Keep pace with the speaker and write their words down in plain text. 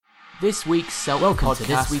This week's Selk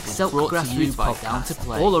podcast is brought to you by Down to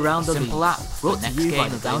Play, all around the simple app brought to you by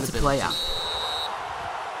the Down to Play app.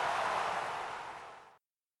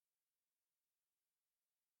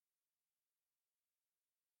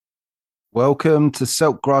 Welcome to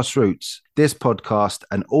Selk Grassroots. This podcast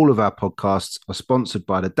and all of our podcasts are sponsored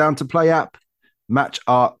by the Down to Play app, Match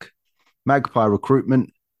Arc, Magpie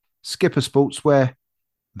Recruitment, Skipper Sportswear,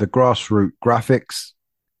 the Grassroot Graphics,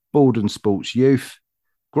 Baldwin Sports Youth,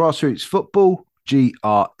 Grassroots Football,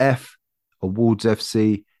 GRF, Awards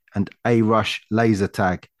FC, and A-Rush Laser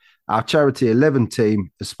Tag. Our Charity 11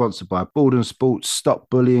 team is sponsored by Baldwin Sports Stop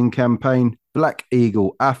Bullying Campaign, Black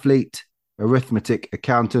Eagle Athlete, Arithmetic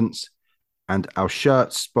Accountants, and our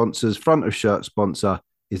shirt sponsors, front of shirt sponsor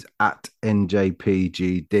is at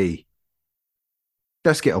NJPGD.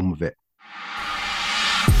 Let's get on with it.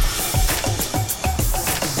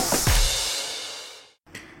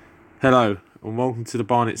 Hello, and welcome to the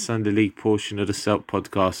Barnet Sunday League portion of the Selk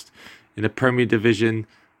podcast. In the Premier Division,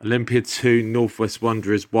 Olympia 2, Northwest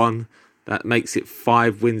Wanderers 1. That makes it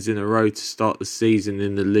 5 wins in a row to start the season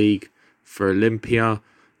in the league for Olympia.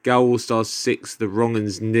 Gal All-Stars 6, the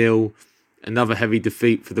Wrong'uns 0. Another heavy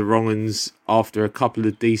defeat for the Wrong'uns. After a couple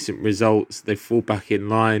of decent results, they fall back in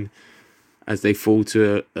line as they fall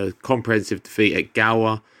to a comprehensive defeat at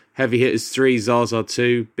Gower. Heavy Hitters 3, Zaza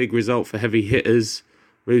 2. Big result for Heavy Hitters.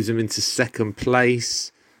 Moves them into second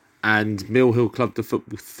place. And Mill Hill Club de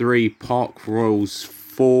Football 3, Park Royals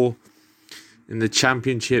 4. In the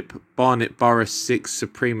Championship, Barnet Borough 6,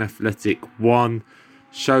 Supreme Athletic 1.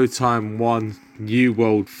 Showtime 1, New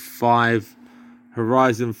World 5.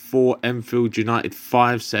 Horizon 4, Enfield United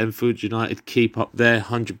 5. So Enfield United keep up their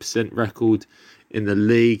 100% record in the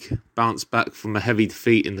league. Bounced back from a heavy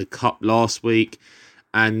defeat in the Cup last week.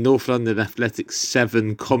 And North London Athletic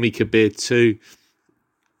 7, Comi Kabir 2.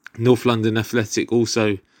 North London Athletic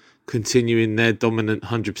also continuing their dominant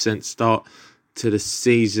 100% start to the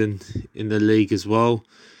season in the league as well.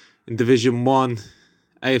 In Division 1,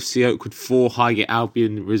 AFC Oakwood 4, Highgate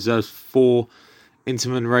Albion Reserves 4.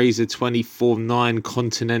 Interman Razor 24-9,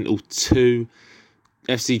 Continental 2,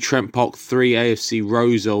 FC Trent Park 3, AFC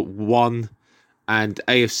Rosa 1, and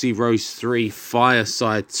AFC Rose 3,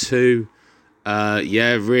 Fireside 2.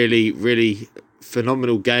 Really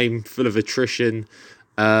phenomenal game, full of attrition.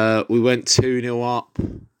 We went 2-0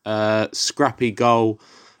 up, scrappy goal,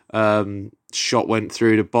 shot went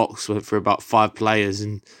through the box, went for about 5 players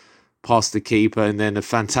and past the keeper, and then a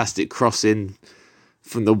fantastic cross in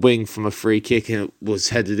from the wing from a free kick, and it was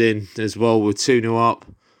headed in as well. We're 2-0 up.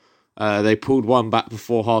 They pulled one back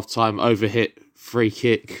before half-time, overhit, free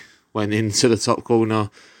kick, went into the top corner,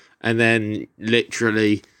 and then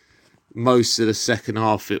literally most of the second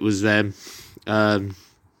half it was them.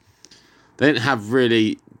 They didn't have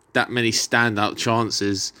really that many standout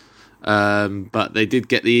chances, but they did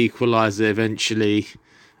get the equaliser eventually,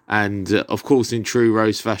 and of course in true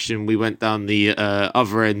Rose fashion we went down the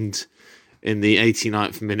other end in the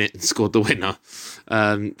 89th minute and scored the winner.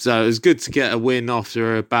 So it was good to get a win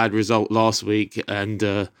after a bad result last week, and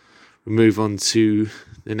we move on to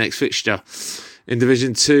the next fixture. In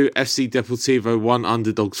Division 2, FC Deportivo 1,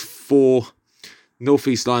 Underdogs 4. North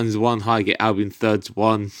East Lions 1, Highgate Albion Thirds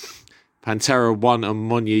 1. Pantera 1,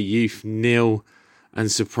 Ammonia Youth 0.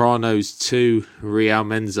 And Sopranos 2, Real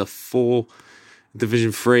Menza 4.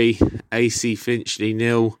 Division 3, AC Finchley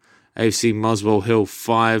 0. AFC Muswell Hill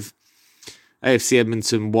 5. AFC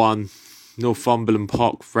Edmonton 1, Northumberland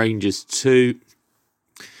Park Rangers 2.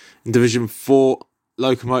 In Division 4,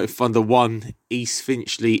 Locomotive Thunder 1, East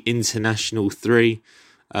Finchley International 3.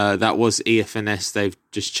 That was EFNS, they've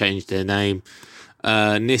just changed their name.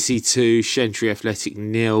 Nissi 2, Shentry Athletic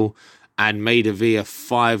 0. And Maida Villa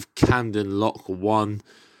 5, Camden Lock 1.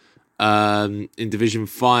 In Division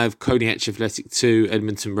 5, Coney Athletic 2,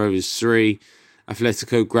 Edmonton Rovers 3.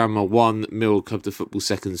 Atletico Grammar 1, Mill Club de Football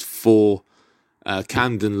Seconds 4.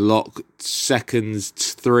 Camden Lock Seconds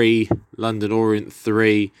 3, London Orient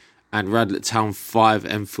 3, and Radlett Town 5,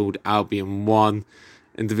 Enfield Albion 1.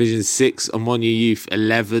 In Division 6, Ammonia Youth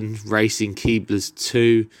 11, Racing Keeblers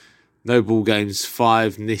 2, Noble Games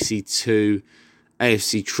 5, Nissi 2,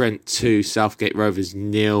 AFC Trent 2, Southgate Rovers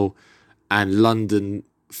 0, and London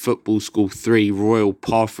Football School 3, Royal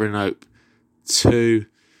Parthenope 2.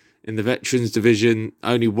 In the Veterans Division,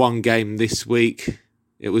 only one game this week.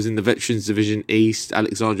 It was in the Veterans Division East,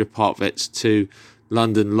 Alexandra Park Vets 2,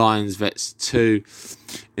 London Lions Vets 2.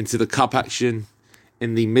 Into the Cup action,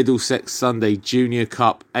 in the Middlesex Sunday Junior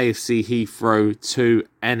Cup, AFC Heathrow 2,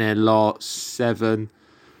 NLR 7.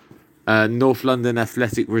 North London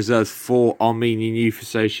Athletic Reserves 4, Armenian Youth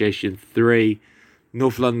Association 3.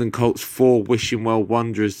 North London Colts 4, Wishing Well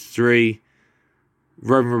Wanderers 3,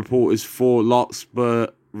 Roman Reporters 4, Larkspur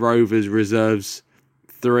Rovers Reserves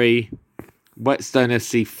 3, Whetstone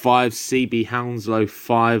FC 5, CB Hounslow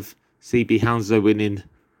 5, CB Hounslow winning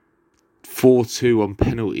 4-2 on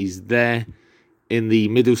penalties there. In the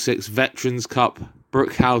Middlesex Veterans Cup,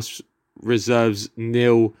 Brookhouse Reserves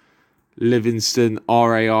 0, Livingston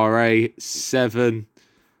RARA 7,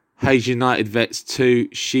 Hayes United Vets 2,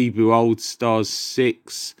 Shibu Old Stars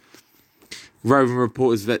 6, Roving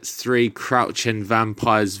Reporters Vets 3, Crouch End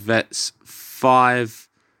Vampires Vets 5.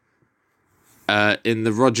 In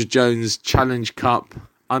the Roger Jones Challenge Cup,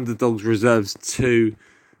 Underdogs Reserves 2,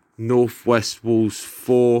 Northwest Wolves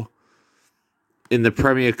 4. In the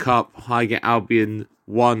Premier Cup, Highgate Albion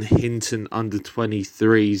 1, Hinton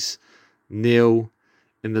Under-23s 0.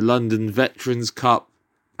 In the London Veterans Cup,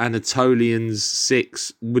 Anatolians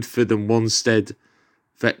 6, Woodford and Wanstead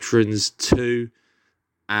Veterans 2,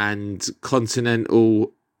 and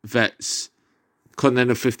Continental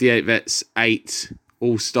 58 Vets 8,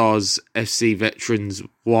 All Stars FC Veterans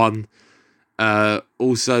 1.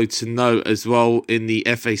 Also to note as well, in the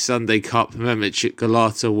FA Sunday Cup, Mehmetçik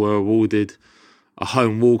Galata were awarded a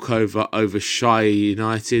home walkover over Shire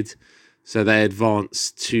United, so they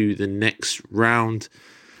advanced to the next round.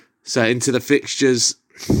 So into the fixtures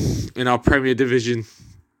in our Premier Division,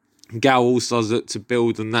 Gal All-Stars look to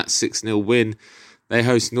build on that 6-0 win. They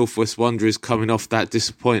host Northwest Wanderers coming off that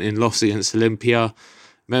disappointing loss against Olympia.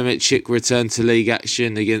 Mehmetçik return to league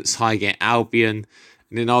action against Highgate Albion.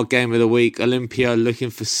 And in our game of the week, Olympia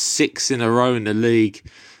looking for 6 in a row in the league.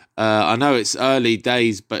 I know it's early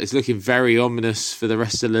days, but it's looking very ominous for the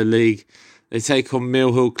rest of the league. They take on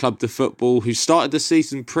Mill Hill Club de Football, who started the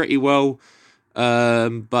season pretty well,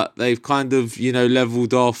 but they've kind of,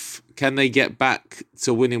 levelled off. Can they get back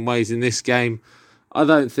to winning ways in this game? I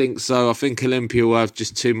don't think so. I think Olympia will have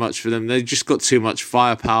just too much for them. They've just got too much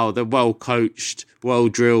firepower. They're well coached, well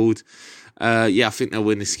drilled. I think they'll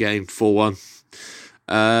win this game 4-1.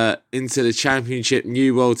 Into the Championship,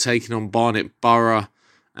 Newell taking on Barnet Borough,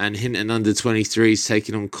 and Hinton Under-23s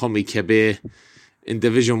taking on Komi Kebir. In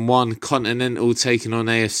Division 1, Continental taking on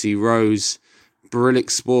AFC Rose, Barillic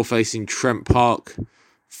Sport facing Trent Park,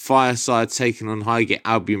 Fireside taking on Highgate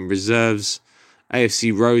Albion Reserves,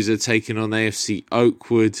 AFC Rosa taking on AFC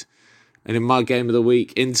Oakwood. And in my game of the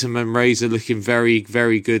week, Interman Razor looking very,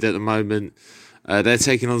 very good at the moment. They're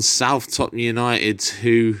taking on South Tottenham United,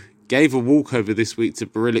 who gave a walkover this week to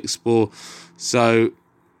Barillic Sport. So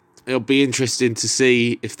it'll be interesting to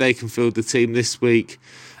see if they can field the team this week.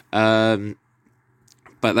 But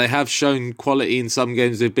they have shown quality in some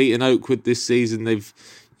games. They've beaten Oakwood this season. They've,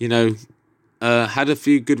 had a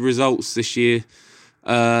few good results this year.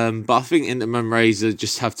 But I think Interman Razor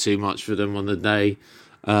just have too much for them on the day.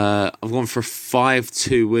 I've gone for a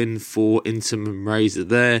 5-2 win for Interman Razor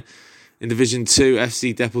there. In Division 2,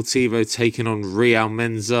 FC Deportivo taking on Real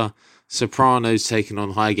Menza. Sopranos taking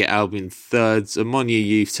on Highgate Albion Thirds. Ammonia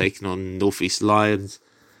Youth taking on North East Lions.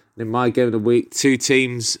 In my game of the week, 2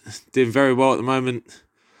 teams doing very well at the moment.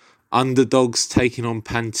 Underdogs taking on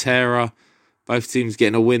Pantera. Both teams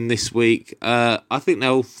getting a win this week. I think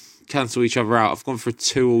they'll cancel each other out. I've gone for a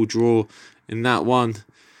 2-2 draw in that one.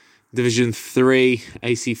 Division 3,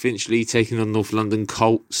 AC Finchley taking on North London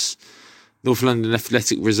Colts. North London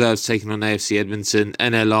Athletic Reserves taking on AFC Edmonton.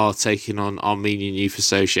 NLR taking on Armenian Youth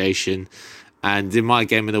Association. And in my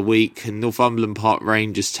game of the week, Northumberland Park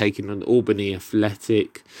Rangers taking on Albany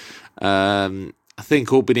Athletic. I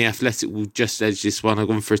think Albany Athletic will just edge this one. I've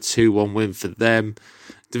gone for a 2-1 win for them.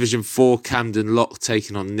 Division 4, Camden Lock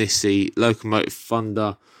taking on Nissy. Locomotive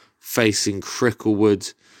Thunder facing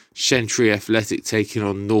Cricklewood. Shentry Athletic taking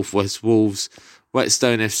on Northwest Wolves.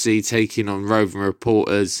 Whetstone FC taking on Roving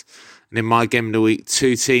Reporters. And in my game of the week,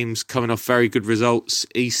 2 teams coming off very good results.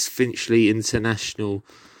 East Finchley International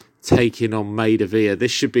taking on Maida Villa.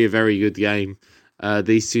 This should be a very good game.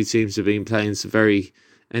 These 2 teams have been playing some very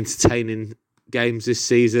entertaining games this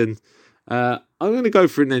season. I'm going to go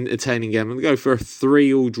for an entertaining game. I'm going to go for a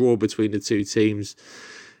 3-3 draw between the 2 teams.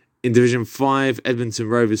 In Division 5, Edmonton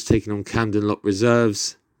Rovers taking on Camden Lock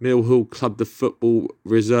Reserves. Mill Hill Club de Football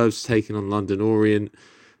Reserves taking on London Orient.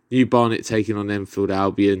 New Barnet taking on Enfield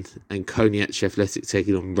Albion. And Cognac Athletic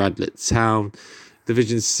taking on Radlett Town.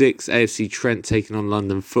 Division 6, AFC Trent taking on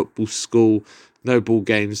London Football School. No Ball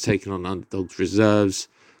Games taking on Underdogs Reserves.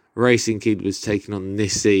 Racing Kid was taking on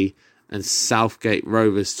Nissy. And Southgate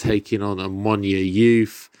Rovers taking on Ammonia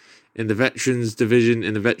Youth. In the Veterans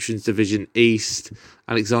Division East,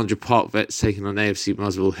 Alexandra Park Vets taking on AFC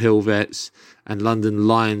Muswell Hill Vets. And London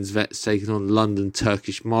Lions Vets taking on London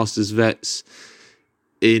Turkish Masters Vets.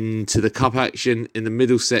 into the cup action in the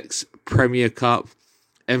Middlesex Premier Cup.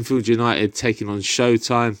 Enfield United taking on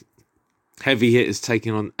Showtime. Heavy Hitters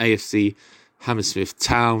taking on AFC Hammersmith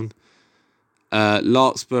Town.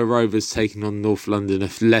 Larkspur Rovers taking on North London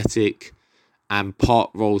Athletic. And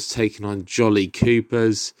Park Rolls taking on Jolly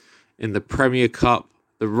Coopers. In the Premier Cup,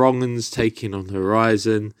 the Wrong'uns taking on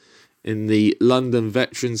Horizon. In the London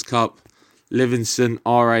Veterans Cup, Livingston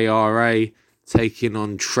RARA taking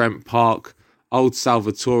on Trent Park. Old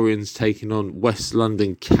Salvatorians taking on West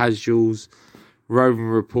London Casuals. Roman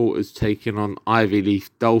Reporters taking on Ivy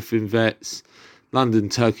Leaf Dolphin Vets. London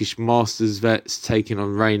Turkish Masters Vets taking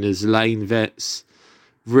on Rayners Lane Vets.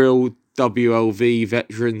 Real WLV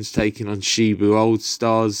Veterans taking on Shibu Old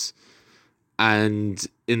Stars. And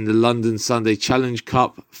in the London Sunday Challenge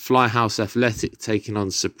Cup, Flyhouse Athletic taking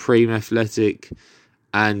on Supreme Athletic.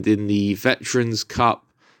 And in the Veterans Cup,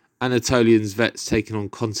 Anatolians Vets taking on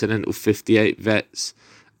Continental 58 Vets.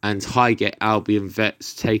 And Highgate Albion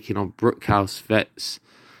Vets taking on Brookhouse Vets.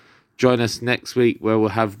 Join us next week where we'll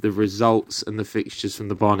have the results and the fixtures from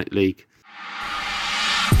the Barnet League.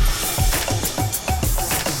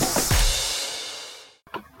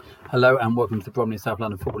 Hello and welcome to the Bromley South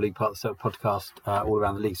London Football League part of the Self podcast all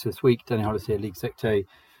around the league. So this week, Danny Hollis here, League Secretary,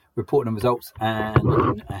 reporting on results and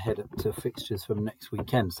looking ahead to fixtures from next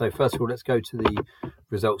weekend. So first of all, let's go to the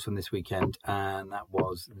results from this weekend, and that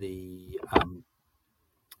was the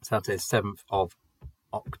Saturday 7th of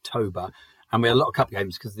October. And we had a lot of cup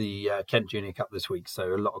games because the Kent Junior Cup this week,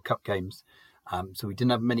 so a lot of cup games. So we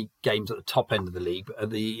didn't have many games at the top end of the league,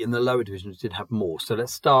 but in the lower divisions did have more. So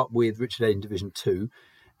let's start with Richard A in Division 2.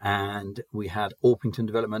 And we had Orpington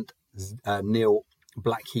Development 0,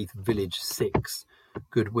 Blackheath Village 6.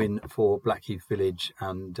 Good win for Blackheath Village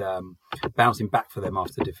and bouncing back for them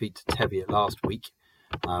after defeat to Teviot last week.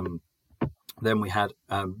 Then we had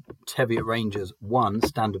Teviot Rangers 1,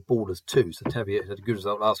 Standard Ballers 2. So Teviot had a good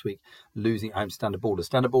result last week, losing at home to Standard Ballers.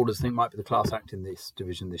 Standard Ballers, I think, might be the class act in this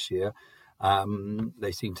division this year.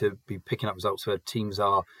 They seem to be picking up results where teams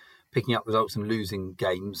are picking up results and losing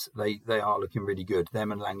games. They are looking really good. Them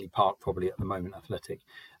and Langley Park probably at the moment, Athletic,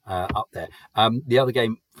 up there. The other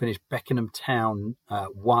game finished Beckenham Town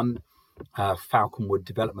 1, Falconwood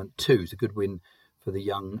Development 2. It's a good win for the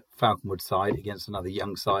young Falconwood side against another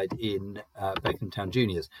young side in Beckenham Town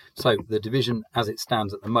Juniors. So the division as it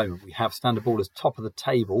stands at the moment, we have Standard Ballers top of the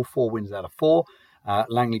table, 4 wins out of 4.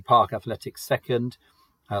 Langley Park Athletic second,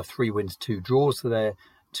 3 wins, 2 draws. So they're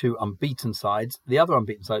 2 unbeaten sides. The other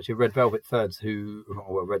unbeaten sides, you have Red Velvet thirds,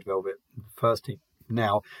 Red Velvet first team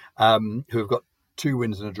now, who have got 2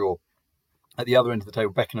 wins and a draw. At the other end of the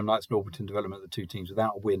table, Beckenham Knights and Orpington Development, the 2 teams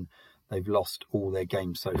without a win. They've lost all their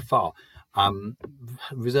games so far.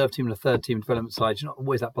 Reserve team and a third team development side, you're not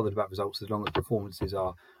always that bothered about results as long as performances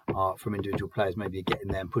are from individual players, maybe getting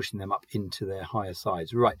there and pushing them up into their higher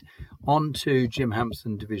sides. Right, on to Jim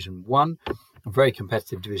Hampson Division 1. A very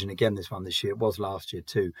competitive division again, this one this year. It was last year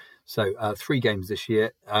too. So 3 games this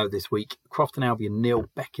week. Crofton Albion 0,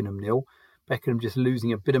 Beckenham 0. Beckenham just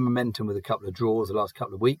losing a bit of momentum with a couple of draws the last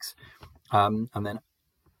couple of weeks. And then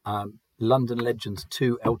London Legends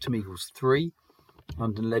 2, Eltham Eagles 3.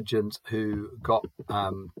 London Legends, who got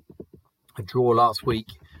a draw last week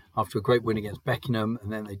after a great win against Beckenham,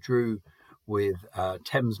 and then they drew with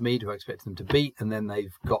Thamesmead, who I expected them to beat, and then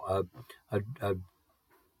they've got a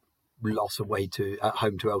loss away at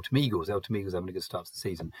home to Eltham Eagles. Eltham Eagles having a good start to the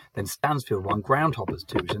season. Then Stansfield 1, Groundhoppers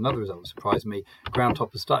 2, which is another result that surprised me.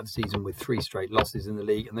 Groundhoppers started the season with 3 straight losses in the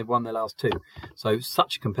league, and they've won their last 2. So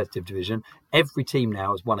such a competitive division. Every team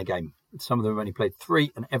now has won a game. Some of them have only played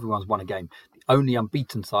 3, and everyone's won a game. The only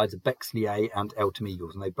unbeaten sides are Bexley A and Eltham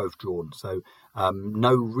Eagles, and they've both drawn. So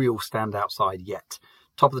no real standout side yet.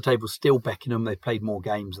 Top of the table still Beckenham. They've played more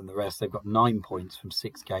games than the rest. They've got 9 points from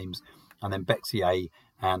 6 games. And then Bexley A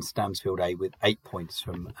and Stansfield A with 8 points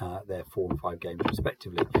from their 4 and 5 games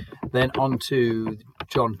respectively. Then on to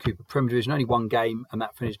John Cooper Premier Division, only 1 game, and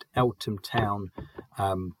that finished Eltham Town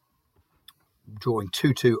drawing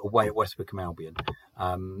 2-2 away at West Wickham Albion.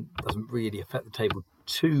 Doesn't really affect the table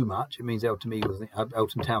too much. It means Eltham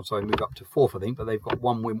Town move up to 4th, I think, but they've got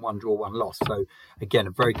 1 win, 1 draw, 1 loss. So again,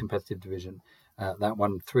 a very competitive division. That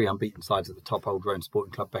one, 3 unbeaten sides at the top. Old Roan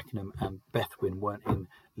Sporting Club, Beckenham and Bethwyn weren't in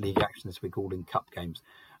league action this week, all in cup games.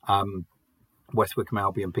 West Wickham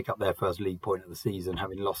Albion pick up their first league point of the season,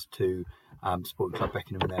 having lost to Sporting Club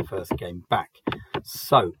Beckenham in their first game back.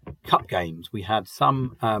 So, cup games. We had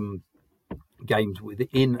some games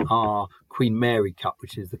within our Queen Mary Cup,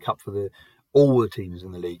 which is the cup for all the teams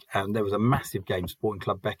in the league. And there was a massive game, Sporting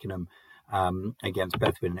Club Beckenham against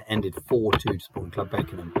Bethwyn, and it ended 4-2 to Sporting Club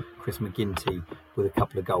Beckenham. Chris McGinty with a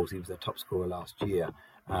couple of goals. He was their top scorer last year.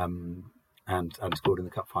 and scored in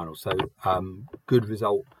the cup final. So good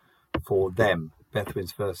result for them.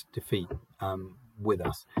 Bethwyn's first defeat with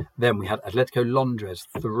us. Then we had Atletico Londres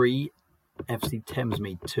 3, FC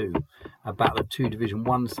Thamesmead 2, a battle of two Division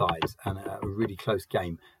 1 sides and a really close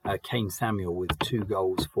game. Kane Samuel with 2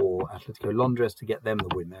 goals for Atletico Londres to get them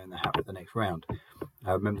the win there in the hat for the next round.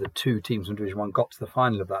 Remember the 2 teams from Division 1 got to the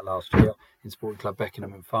final of that last year in Sporting Club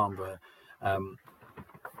Beckenham and Farnborough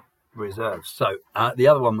Reserves. So the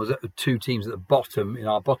other one was at the 2 teams at the bottom in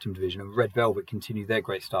our bottom division, and Red Velvet continued their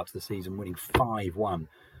great start to the season, winning 5-1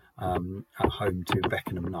 at home to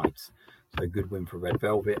Beckenham Knights. So good win for Red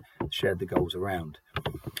Velvet, shared the goals around.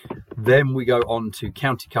 Then we go on to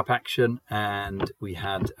County Cup action, and we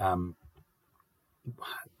had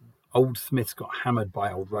Old Smiths got hammered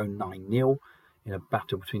by Old Roan 9-0 in a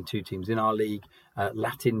battle between 2 teams in our league.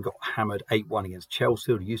 Latin got hammered 8-1 against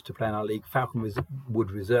Chelsea, who used to play in our league.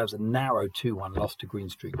 Falconwood Reserves, a narrow 2-1 loss to Green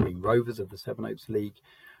Street Green Rovers of the Sevenoaks League.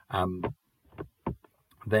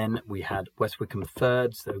 Then we had West Wickham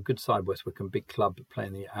Thirds, so a good side, West Wickham, big club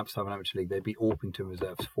playing the Southern Amateur League. They beat Orpington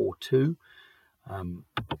Reserves 4-2.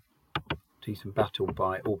 Decent battle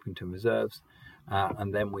by Orpington Reserves.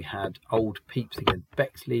 And then we had Old Peeps against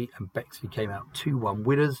Bexley, and Bexley came out 2-1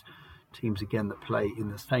 winners. Teams again that play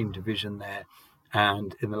in the same division there.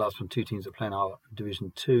 And in the last one, 2 teams that play in our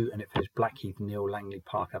Division 2, and it finished Blackheath 0, Langley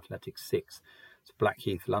Park Athletics 6. So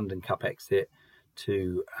Blackheath London Cup exit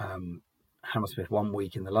to Hammersmith 1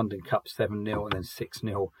 week in the London Cup 7-0, and then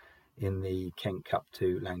 6-0 in the Kent Cup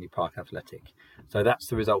to Langley Park Athletic. So that's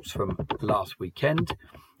the results from last weekend.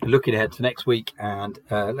 Looking ahead to next week, and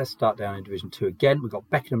let's start down in Division 2 again. We've got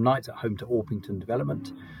Beckenham Knights at home to Orpington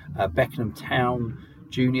Development, Beckenham Town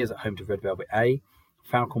Juniors at home to Red Velvet A,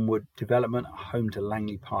 Falconwood Development at home to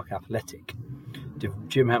Langley Park Athletic.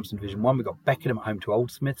 Jim Hampson Division 1, we've got Beckenham at home to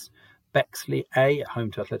Old Smiths, Bexley A at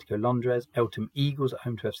home to Atletico Londres, Eltham Eagles at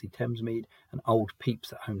home to FC Thamesmead, and Old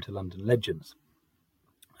Peeps at home to London Legends.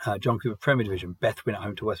 John Cooper Premier Division, Bethwyn at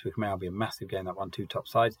home to West Wickham Albion, massive game, that won 2 top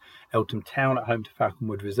sides. Eltham Town at home to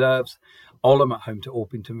Falconwood Reserves, Oldham at home to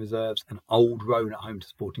Orpington Reserves, and Old Roan at home to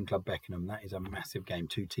Sporting Club Beckenham. That is a massive game.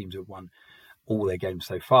 2 teams have won all their games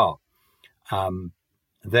so far.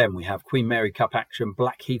 Then we have Queen Mary Cup action,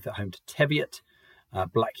 Blackheath at home to Teviot,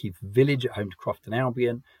 Blackheath Village at home to Crofton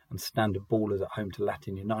Albion, and Standard Ballers at home to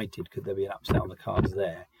Latin United. Could there be an upset on the cards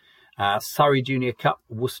there? Surrey Junior Cup,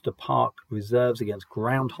 Worcester Park Reserves against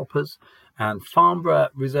Groundhoppers, and Farnborough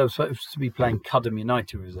Reserves supposed to be playing Cudham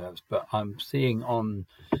United Reserves, but I'm seeing on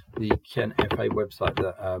the Kent FA website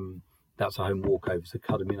that that's a home walkover, so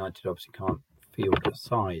Cudham United obviously can't field a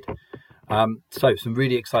side. So some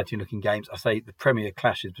really exciting looking games. I say the Premier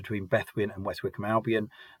clashes between Bethwyn and West Wickham Albion.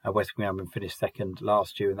 West Wickham Albion finished second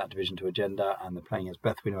last year in that Division 2 agenda, and they're playing against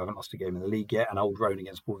Bethwyn, who haven't lost a game in the league yet, and Old Roan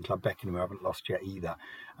against Sporting Club Beckenham, who haven't lost yet either,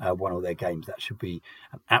 won all their games. That should be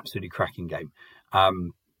an absolutely cracking game.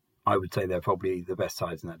 I would say they're probably the best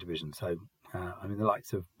sides in that division. So, I mean, the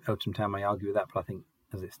likes of Eltham Town may argue with that, but I think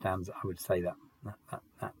as it stands, I would say that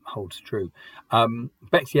holds true.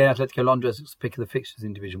 Bexley Atletico Londres is the pick of the fixtures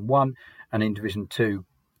in Division 1, and in Division 2,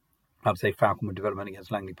 I'd say Falconwood Development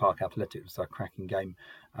against Langley Park Athletic was a cracking game,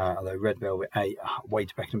 although Red Velvet A away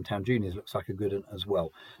to Beckenham Town Juniors looks like a good one as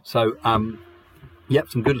well. So, some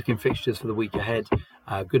good looking fixtures for the week ahead.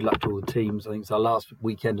 Good luck to all the teams. I think it's our last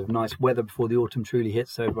weekend of nice weather before the autumn truly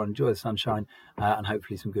hits, so everyone enjoy the sunshine and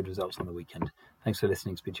hopefully some good results on the weekend. Thanks for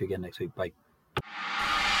listening. Speak to you again next week. Bye.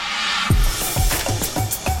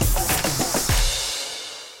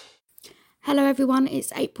 Hello everyone,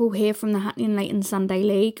 it's April here from the Hackney and Leighton Sunday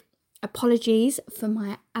League. Apologies for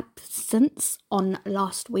my absence on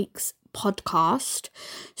last week's podcast.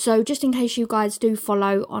 So just in case you guys do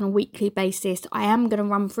follow on a weekly basis, I am going to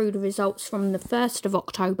run through the results from the 1st of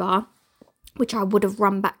October, which I would have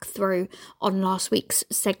run back through on last week's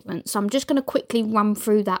segment. So I'm just going to quickly run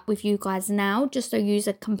through that with you guys now, just so you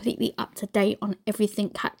are completely up to date on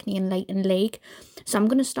everything Hackney and Leighton League. So I'm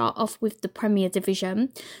going to start off with the Premier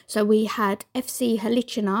Division. So we had FC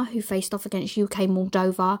Halicina, who faced off against UK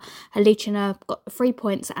Moldova. Halicina got 3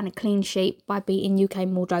 points and a clean sheet by beating UK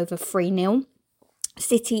Moldova 3-0.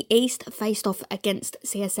 City East faced off against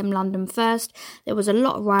CSM London First. There was a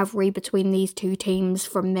lot of rivalry between these two teams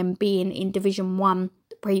from them being in Division 1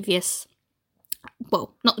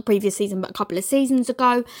 not the previous season, but a couple of seasons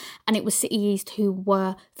ago. And it was City East who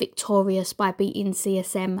were victorious by beating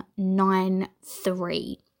CSM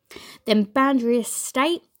 9-3. Then Boundary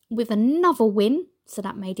Estate with another win. So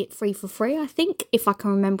that made it 3 for 3, I think, if I can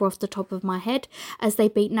remember off the top of my head, as they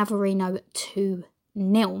beat Navarino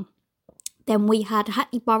 2-0. Then we had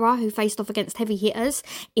Hackney Borough, who faced off against Heavy Hitters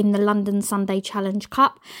in the London Sunday Challenge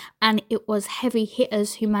Cup. And it was Heavy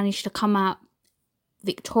Hitters who managed to come out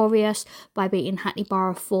victorious by beating Hackney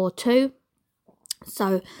Borough 4-2.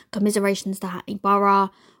 So commiserations to Hackney Borough.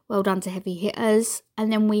 Well done to Heavy Hitters.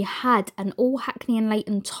 And then we had an all Hackney and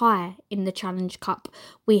Leighton tie in the Challenge Cup.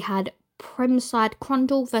 We had Prem side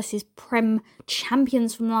Crondall versus Prem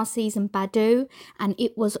champions from last season, Badu, and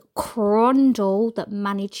it was Crondall that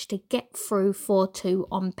managed to get through 4-2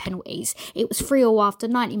 on penalties. It was 3-3 after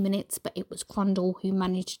 90 minutes, but it was Crondall who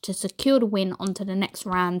managed to secure the win onto the next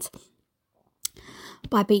round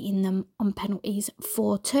by beating them on penalties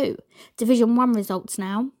 4-2. Division 1 results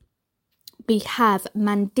now. We have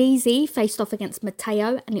Mandizi faced off against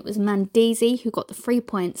Matteo, and it was Mandizi who got the 3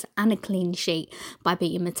 points and a clean sheet by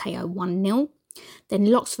beating Matteo 1-0. Then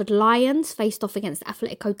Loxford Lions faced off against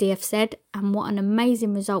Atletico DFZ, and what an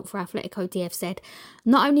amazing result for Atletico DFZ.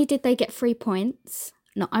 Not only did they get 3 points,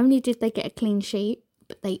 not only did they get a clean sheet,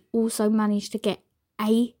 but they also managed to get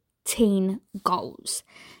 18 goals.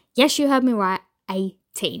 Yes, you heard me right,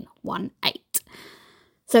 18.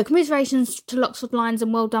 So commiserations to Loxford Lions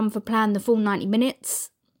and well done for playing the full 90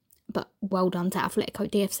 minutes, but well done to Atletico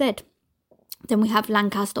DFZ. Then we have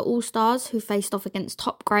Lancaster All-Stars who faced off against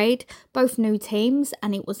Top Grade, both new teams,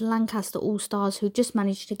 and it was Lancaster All-Stars who just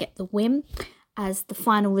managed to get the win as the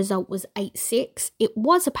final result was 8-6. It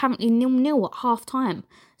was apparently 0-0 at half time,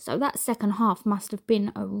 so that second half must have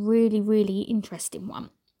been a really, really interesting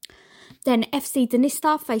one. Then FC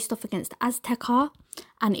Denista faced off against Azteca,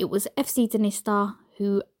 and it was FC Denista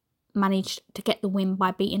who managed to get the win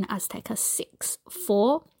by beating Azteca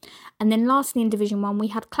 6-4. And then lastly in Division 1, we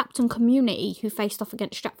had Clapton Community who faced off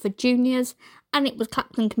against Stratford Juniors, and it was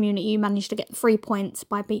Clapton Community who managed to get 3 points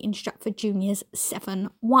by beating Stratford Juniors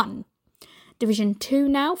 7-1. Division 2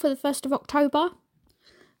 now for the 1st of October.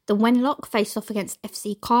 The Wenlock faced off against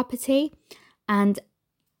FC Carpety, and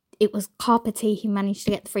it was Carpety who managed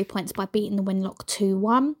to get the 3 points by beating the Wenlock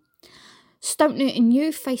 2-1. Stoke Newton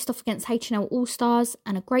Youth faced off against H&L All-Stars,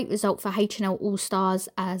 and a great result for H&L All-Stars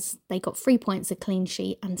as they got 3 points, a clean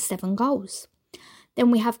sheet and 7 goals. Then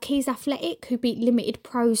we have Keys Athletic who beat Limited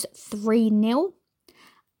Pros 3-0.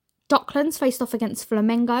 Docklands faced off against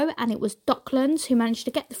Flamengo, and it was Docklands who managed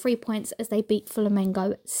to get the 3 points as they beat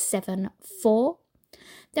Flamengo 7-4.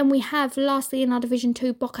 Then we have, lastly in our Division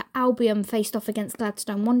 2, Boca Albion faced off against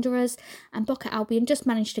Gladstone Wanderers, and Boca Albion just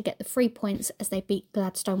managed to get the 3 points as they beat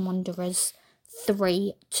Gladstone Wanderers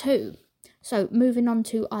 3-2. So moving on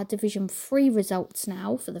to our Division 3 results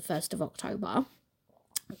now for the 1st of October.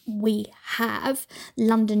 We have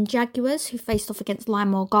London Jaguars who faced off against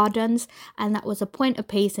Limemore Gardens, and that was a point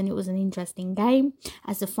apiece, and it was an interesting game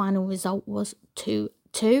as the final result was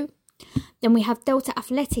 2-2. Then we have Delta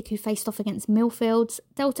Athletic who faced off against Millfields.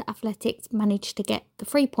 Delta Athletics managed to get the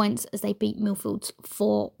 3 points as they beat Millfields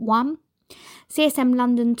 4-1. CSM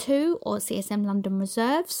London 2 or CSM London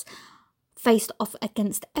Reserves faced off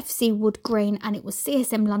against FC Wood Green, and it was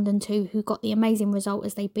CSM London 2 who got the amazing result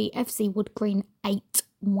as they beat FC Wood Green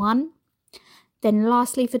 8-1. Then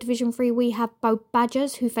lastly for Division 3 we have Bow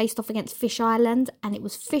Badgers who faced off against Fish Island, and it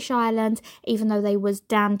was Fish Island, even though they was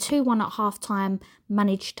down 2-1 at half time,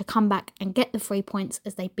 managed to come back and get the 3 points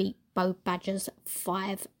as they beat Bow Badgers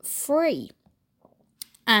 5-3.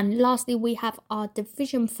 And lastly we have our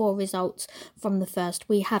Division 4 results from the first.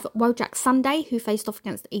 We have Wojak Sunday who faced off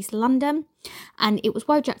against East London, and it was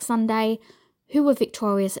Wojak Sunday who were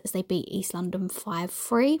victorious as they beat East London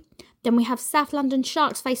 5-3. Then we have South London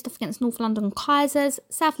Sharks faced off against North London Kaisers.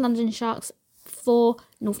 South London Sharks 4,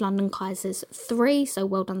 North London Kaisers 3. So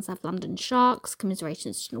well done South London Sharks.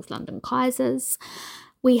 Commiserations to North London Kaisers.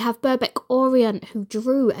 We have Birkbeck Orient who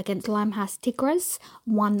drew against Limehouse Tigers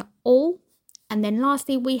 1-1. And then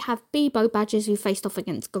lastly we have Bebo Badgers who faced off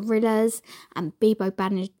against Gorillas, and Bebo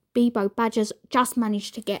Badgers just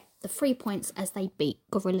managed to get the 3 points as they beat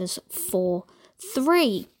Gorillas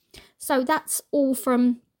 4-3. So that's all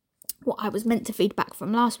from what I was meant to feed back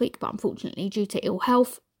from last week, but unfortunately due to ill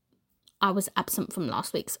health I was absent from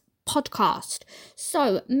last week's podcast.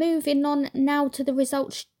 So moving on now to the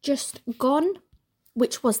results just gone,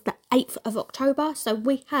 which was the 8th of October. So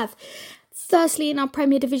we have, firstly in our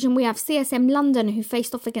Premier Division we have CSM London who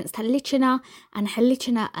faced off against Halicina, and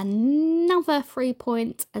Halicina another 3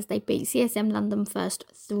 points as they beat CSM London first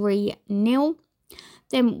 3-0.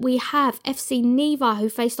 Then we have FC Neva who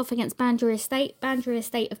faced off against Boundary Estate. Boundary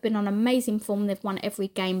Estate have been on amazing form. They've won every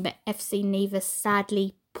game, but FC Neva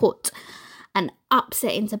sadly put an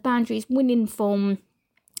upset into Boundary's winning form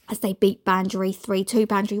as they beat Boundary 3-2.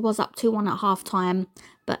 Boundary was up 2-1 at half time,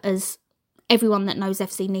 but as everyone that knows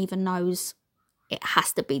FC Neva knows, it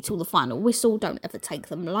has to be till the final whistle. Don't ever take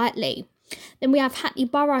them lightly. Then we have Hackney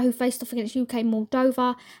Borough, who faced off against UK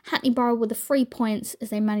Moldova. Hackney Borough with the 3 points as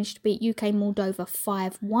they managed to beat UK Moldova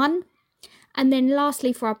 5-1. And then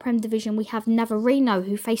lastly, for our Prem division, we have Navarino,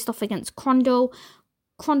 who faced off against Crondall.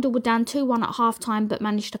 Crondall were down 2-1 at half-time, but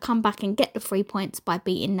managed to come back and get the 3 points by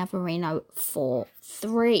beating Navarino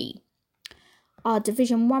 4-3. Our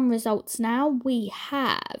Division 1 results now. We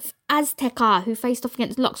have Azteca, who faced off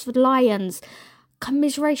against Loxford Lions.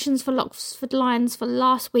 Commiserations for Loxford Lions for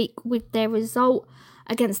last week with their result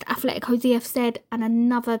against Atletico DFZ, and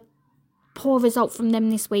another poor result from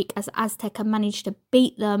them this week as Azteca managed to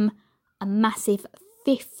beat them a massive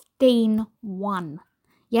 15-1.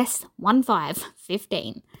 Yes, 1-5,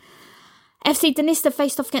 15. FC Dnistr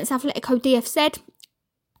faced off against Atletico DFZ.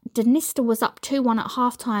 Dnistr was up 2-1 at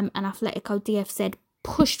half-time, and Atletico DFZ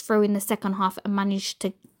pushed through in the second half and managed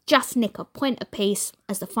to just nick a point apiece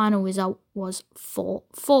as the final result was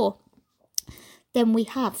 4-4. Then we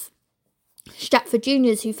have Stratford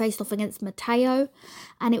Juniors, who faced off against Mateo,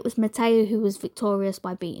 and it was Mateo who was victorious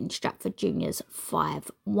by beating Stratford Juniors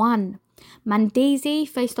 5-1. Mandizi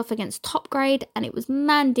faced off against Top Grade, and it was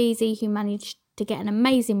Mandizi who managed to get an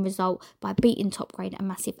amazing result by beating Top Grade a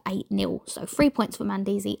massive 8-0. So 3 points for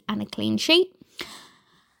Mandizi and a clean sheet.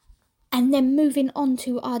 And then moving on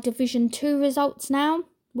to our Division 2 results now.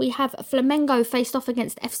 We have Flamengo faced off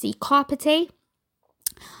against FC Carpety.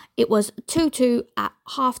 It was 2-2 at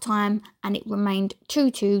half-time, and it remained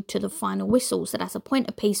 2-2 to the final whistle. So that's a point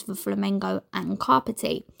apiece for Flamengo and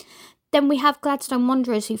Carpety. Then we have Gladstone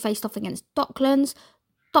Wanderers, who faced off against Docklands.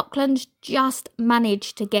 Docklands just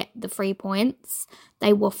managed to get the 3 points.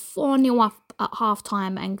 They were 4-0 up at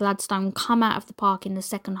half-time, and Gladstone come out of the park in the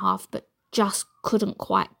second half, but just couldn't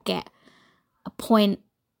quite get a point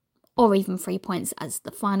or even 3 points, as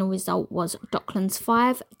the final result was Docklands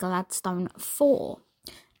 5, Gladstone 4.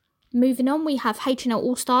 Moving on, we have H&L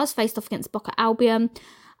All-Stars faced off against Boca Albion.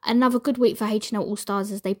 Another good week for H&L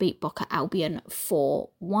All-Stars as they beat Boca Albion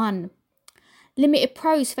 4-1. Limited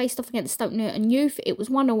Pros faced off against Stoke Newton Youth. It was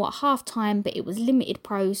 1-0 at half-time, but it was Limited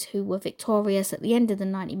Pros who were victorious at the end of the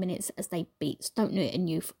 90 minutes as they beat Stoke Newton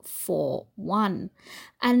Youth 4-1.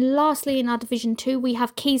 And lastly, in our Division 2, we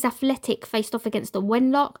have Keys Athletic faced off against the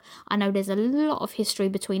Wenlock. I know there's a lot of history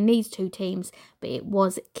between these two teams, but it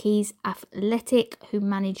was Keys Athletic who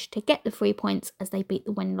managed to get the 3 points as they beat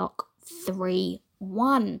the Wenlock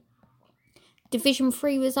 3-1. Division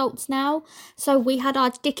 3 results now. So we had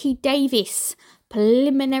our Dickie Davis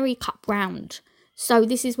preliminary cup round. So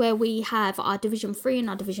this is where we have our Division 3 and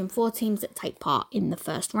our Division 4 teams that take part in the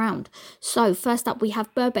first round. So first up we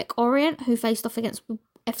have Birkbeck Orient, who faced off against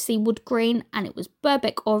FC Wood Green, and it was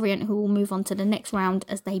Birkbeck Orient who will move on to the next round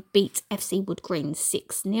as they beat FC Wood Green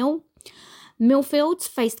 6-0. Millfields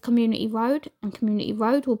faced Community Road, and Community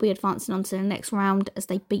Road will be advancing on to the next round as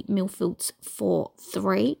they beat Millfields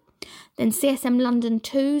 4-3. Then CSM London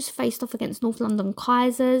 2s faced off against North London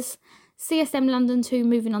Kaisers. CSM London 2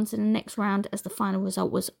 moving on to the next round as the final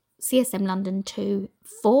result was CSM London 2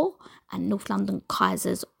 4 and North London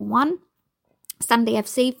Kaisers 1. Sunday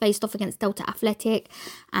FC faced off against Delta Athletic,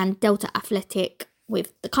 and Delta Athletic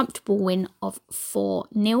with the comfortable win of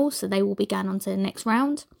 4-0, so they will be going on to the next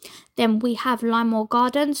round. Then we have Lymore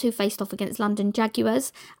Gardens, who faced off against London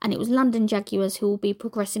Jaguars, and it was London Jaguars who will be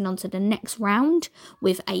progressing on to the next round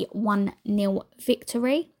with a 1-0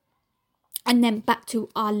 victory. And then back to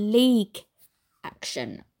our league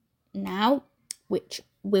action now, which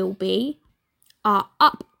will be our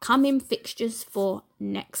upcoming fixtures for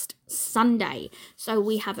next Sunday. So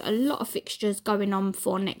we have a lot of fixtures going on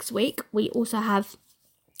for next week. We also have,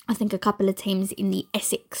 I think, a couple of teams in the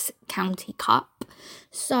Essex County Cup.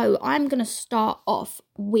 So I'm going to start off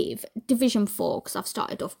with Division 4 because I've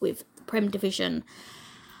started off with the Prem Division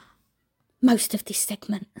most of this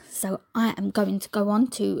segment. So I am going to go on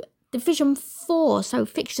to Division 4. So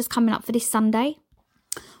fixtures coming up for this Sunday.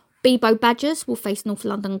 Bebo Badgers will face North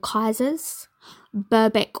London Kaisers.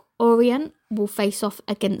 Birkbeck Orient will face off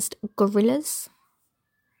against Gorillas.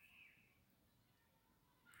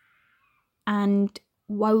 And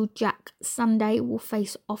Wojak Sunday will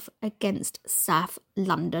face off against South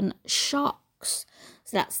London Sharks.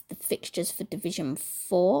 So that's the fixtures for Division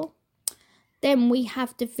 4. Then we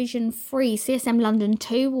have Division 3. CSM London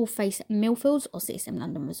 2 will face Millfields or CSM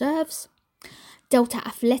London Reserves. Delta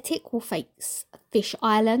Athletic will face Fish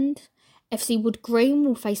Island. FC Wood Green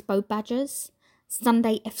will face Bow Badgers.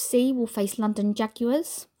 Sunday FC will face London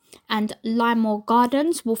Jaguars. And Lymore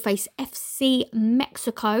Gardens will face FC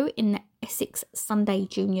Mexico in the Essex Sunday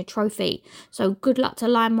Junior Trophy. So good luck to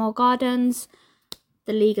Lymore Gardens.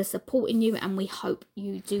 The league is supporting you, and we hope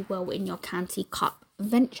you do well in your County Cup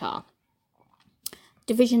venture.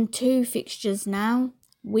 Division 2 fixtures now.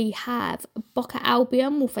 We have Boca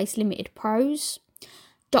Albion will face Limited Pros.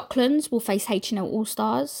 Docklands will face H&L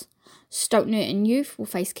All-Stars. Stoke Newton Youth will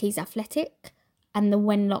face Keys Athletic. And the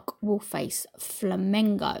Wenlock will face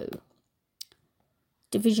Flamengo.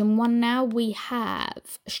 Division 1 now, we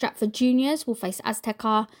have Stratford Juniors will face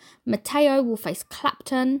Azteca. Mateo will face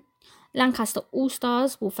Clapton. Lancaster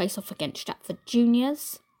All-Stars will face off against Stratford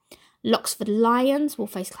Juniors. Loxford Lions will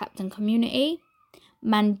face Clapton Community.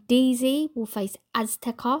 Mandisi will face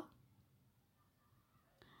Azteca.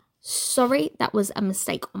 Sorry, that was a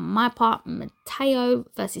mistake on my part. Mateo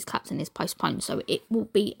versus Clapton is postponed, so it will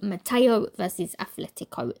be Mateo versus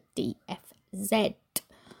Atletico DFZ.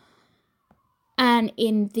 And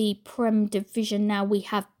in the Prem Division now, we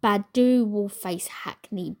have Badu will face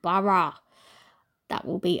Hackney Borough. That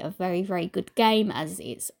will be a very, very good game, as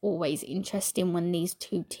it's always interesting when these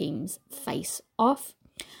two teams face off.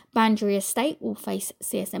 Bandry Estate will face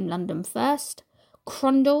CSM London First.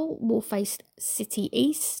 Crondall will face City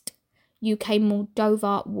East. UK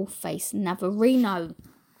Moldova will face Navarino.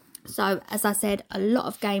 So, as I said, a lot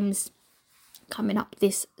of games coming up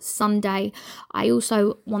this Sunday. I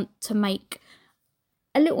also want to make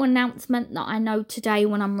a little announcement that I know today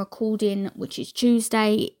when I'm recording, which is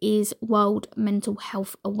Tuesday, is World Mental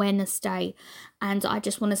Health Awareness Day. And I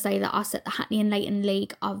just want to say that us at the Hackney and Leighton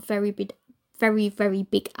League are very big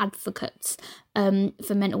advocates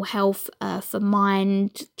for mental health, for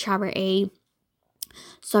Mind charity.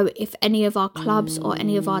 So if any of our clubs or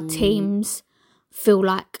any of our teams feel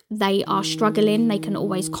like they are struggling, they can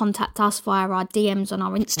always contact us via our DMs on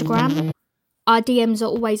our Instagram. Our DMs are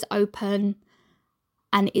always open,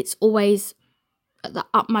 and it's always at the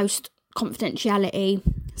utmost confidentiality.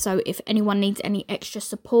 So if anyone needs any extra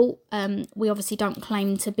support, we obviously don't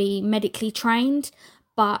claim to be medically trained,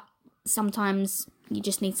 but sometimes you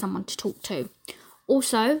just need someone to talk to.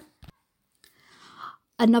 Also,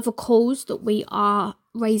 another cause that we are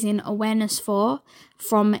raising awareness for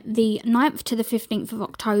from the 9th to the 15th of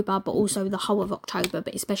October, but also the whole of October,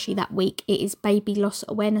 but especially that week, it is Baby Loss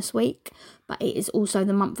Awareness Week, but it is also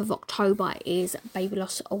the month of October is Baby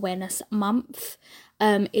Loss Awareness Month.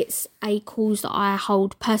 It's a cause that I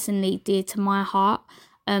hold personally dear to my heart,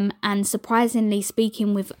 and surprisingly,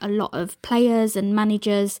 speaking with a lot of players and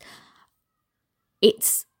managers,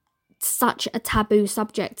 it's such a taboo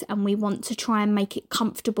subject, and we want to try and make it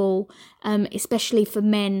comfortable, especially for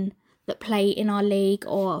men that play in our league,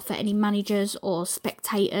 or for any managers or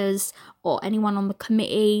spectators or anyone on the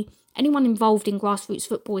committee, anyone involved in grassroots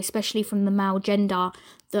football, especially from the male gender,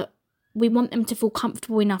 that we want them to feel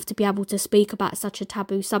comfortable enough to be able to speak about such a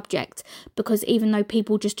taboo subject, because even though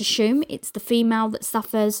people just assume it's the female that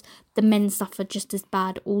suffers, the men suffer just as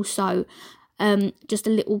bad also. Just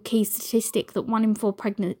a little key statistic that 1 in 4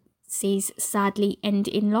 pregnancies sadly end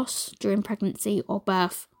in loss during pregnancy or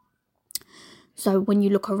birth. So when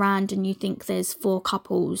you look around and you think there's 4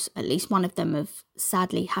 couples, at least one of them have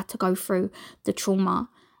sadly had to go through the trauma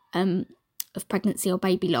of pregnancy or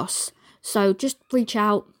baby loss. So just reach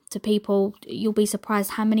out to people. You'll be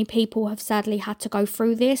surprised how many people have sadly had to go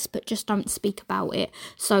through this, but just don't speak about it.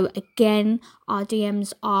 So again, our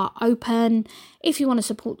DMs are open. If you want to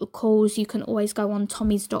support the cause, you can always go on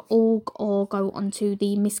tommys.org or go onto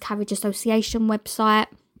the Miscarriage Association website.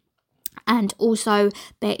 And also,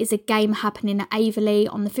 there is a game happening at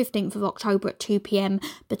Averley on the 15th of October at 2 p.m.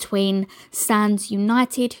 between Sands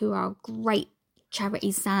United, who are a great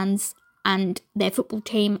charity, Sands, and their football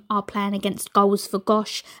team are playing against Goals for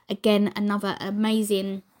Gosh. Again, another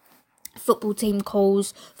amazing football team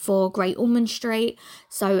calls for Great Ormond Street.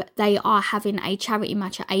 So they are having a charity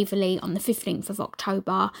match at Averley on the 15th of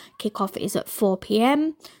October. Kickoff is at 4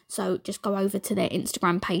 p.m. So just go over to their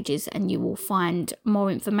Instagram pages and you will find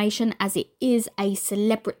more information, as it is a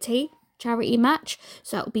celebrity charity match.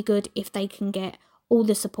 So it'll be good if they can get all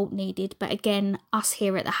the support needed. But again, us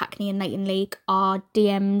here at the Hackney and Leighton League, our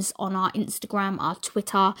DMs on our Instagram, our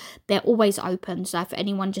Twitter, they're always open. So if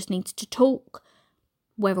anyone just needs to talk,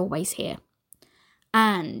 we're always here.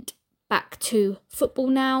 And back to football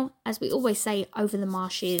now. As we always say, over the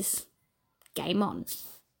marshes, game on.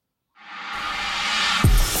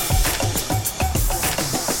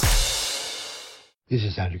 This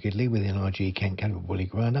is Andrew Gidley with the NRG Kent County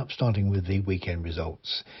League Roundup, starting with the weekend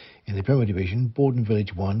results. In the Premier Division, Borden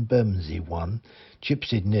Village 1, Bermondsey 1,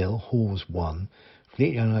 Chipstead 0, Halls 1,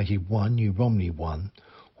 Fleet United 1, New Romney 1,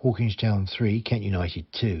 Hawkins Town 3, Kent United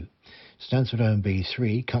 2, Stansford OMB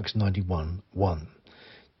 3, Cuxton 91 1,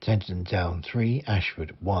 Tenterton Town 3,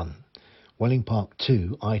 Ashford 1, Welling Park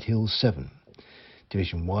 2, Ide Hills 7,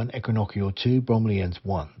 Division 1, Equinoctial 2, Bromleyans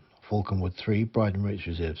 1, Falconwood 3, Bryden Roots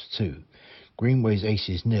Reserves 2, Greenways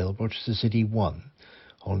Aces 0, Rochester City 1,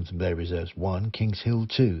 Hollands and Blair Reserves 1, Kings Hill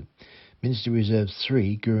 2, Minster Reserves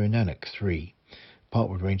 3, Guru Nanak 3,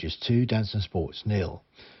 Parkwood Rangers 2, Danson Sports 0,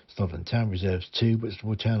 Scotland Town Reserves 2,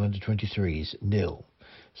 Whitstable Town Under 23s 0,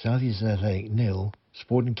 South East Athletic 0,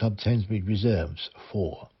 Sporting Club Thamesmead Reserves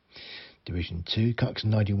 4. Division 2,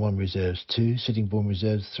 Cuxton 91 Reserves 2, Sittingbourne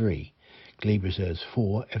Reserves 3, Glebe Reserves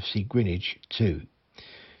 4, FC Greenwich 2.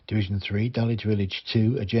 Division 3, Dulwich Village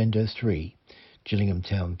 2, Agenda 3, Gillingham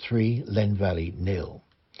Town 3, Len Valley 0.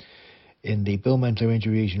 In the Bill Mantlo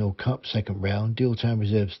Interregional Cup second round, Deal Town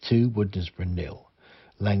Reserves 2, Woodnesborough 0,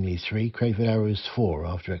 Langley 3, Crayford Arrows 4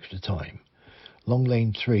 after extra time, Long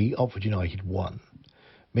Lane 3, Oxford United 1,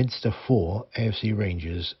 Minster 4, AFC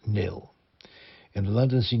Rangers 0. In the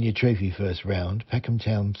London Senior Trophy first round, Peckham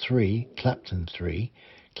Town 3, Clapton 3,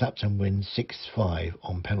 Clapton wins 6-5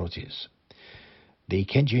 on penalties. The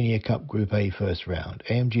Kent Junior Cup Group A first round,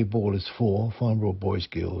 AMG Ballers 4, Farnborough Boys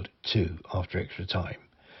Guild 2 after extra time,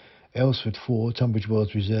 Aylesford 4, Tunbridge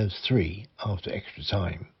Wells Reserves 3 after extra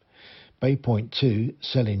time, Bay Point 2,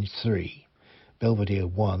 Sellinge 3, Belvedere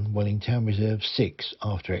 1, Wellington Reserves 6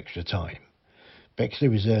 after extra time, Bexley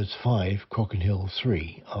Reserves 5, Crockenhill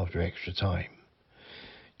 3 after extra time,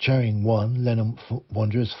 Charing 1, Lenham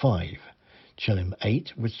Wanderers 5, Chelham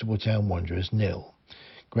 8, Whitstable Town Wanderers 0,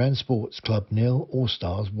 Grand Sports Club 0, All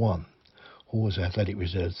Stars 1, Hawes Athletic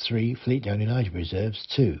Reserves 3, Fleetdown United Reserves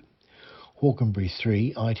 2, Hawkenbury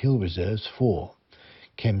 3, Ide Hill Reserves 4,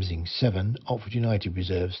 Kemsing 7, Oxford United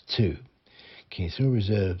Reserves 2, Kings Hill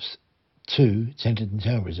Reserves 2, Tenterden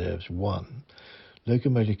Town Reserves 1,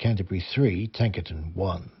 Locomotive Canterbury 3, Tankerton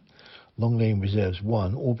 1, Long Lane Reserves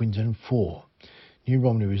 1, Orpington 4, New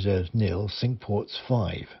Romney Reserves 0, Cinque Ports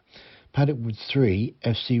 5, Paddockwood 3,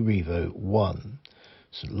 FC Revo 1,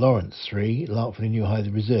 St Lawrence 3, Larkford and New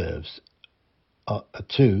Hythe Reserves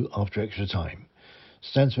 2 after extra time,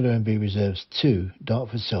 Stansford OMB Reserves 2,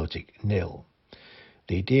 Dartford Celtic 0.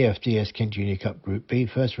 The DFDS Kent Junior Cup Group B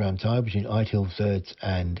first round tie between Ide Hill Thirds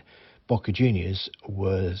and Boca Juniors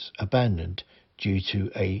was abandoned due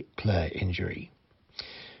to a player injury.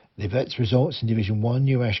 The Vets results in Division 1,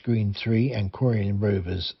 New Ash Green 3 and Corian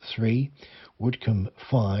Rovers 3, Woodcombe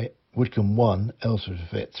 1, Ellsworth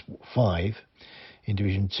Vets 5. In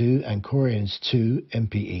Division 2, Ancorians 2,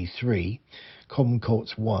 MPE 3, Common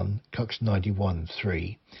Colts 1, Cuxton 91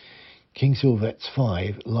 3, Kings Hill Vets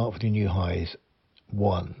 5, Larkford and New Hythe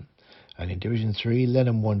 1. And in Division 3,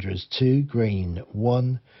 Lenham Wanderers 2, Green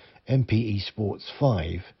 1, MPE Sports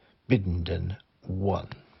 5, Biddenden 1.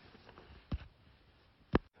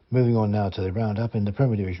 Moving on now to the roundup in the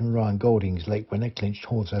Premier Division, Ryan Golding's late winner clinched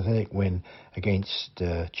Hawes Athletic win against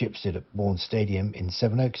Chipstead at Bourne Stadium in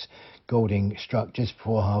Sevenoaks. Golding struck just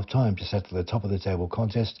before half-time to settle the top of the table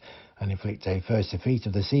contest and inflict a first defeat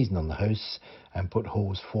of the season on the hosts and put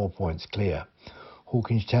Hawes 4 points clear.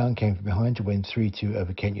 Hawkins Town came from behind to win 3-2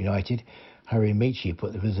 over Kent United. Harry Michi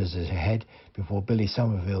put the visitors ahead before Billy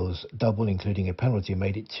Somerville's double, including a penalty,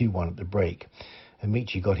 made it 2-1 at the break.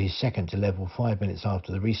 Amici got his second to level 5 minutes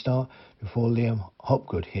after the restart before Liam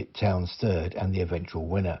Hopgood hit Town's third and the eventual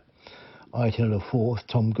winner. Ide Hill fourth,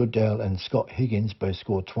 Tom Goodale and Scott Higgins both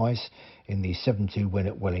scored twice in the 7-2 win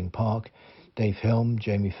at Welling Park. Dave Helm,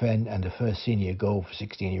 Jamie Fenn and a first senior goal for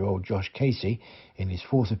 16-year-old Josh Casey in his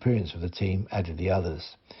fourth appearance for the team added the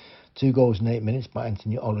others. 2 goals in 8 minutes by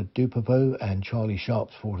Anthony Oladupopo and Charlie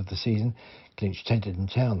Sharp's fourth of the season clinched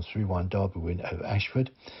Tenterden Town's 3-1 derby win over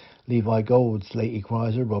Ashford. Levi Gold's late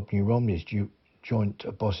equaliser robbed New Romney's joint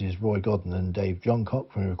bosses Roy Godden and Dave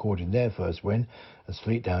Johncock from recording their first win as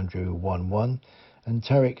Fleetdown drew 1-1, and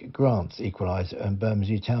Tarek Grant's equaliser earned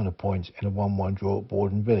Bermondsey Town a point in a 1-1 draw at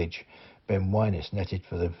Borden Village. Ben Winus netted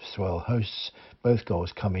for the Swell hosts, both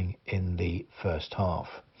goals coming in the first half.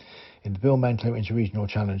 In the Bill Mantlo Interregional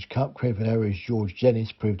Challenge Cup, Crayford Arrows' George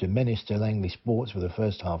Dennis proved a menace to Langley Sports with a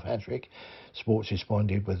first half hat-trick. Sports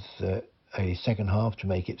responded with a second half to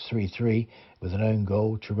make it 3-3 with an own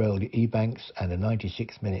goal, Terrell Ebanks, and a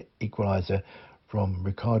 96-minute equaliser from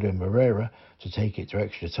Ricardo Moreira to take it to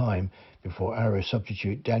extra time before Arrow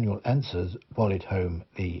substitute Daniel Ansers volleyed home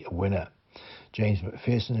the winner. James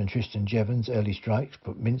McPherson and Tristan Jevons early strikes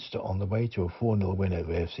put Minster on the way to a 4-0 win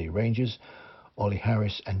over FC Rangers. Ollie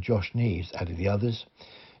Harris and Josh Neves added the others.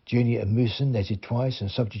 Junior and Mooson netted twice and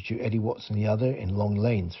substitute Eddie Watson the other in Long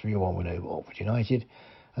Lane 3-1 win over Oxford United.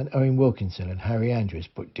 And Owen Wilkinson and Harry Andrews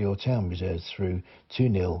put Deal Town Reserves through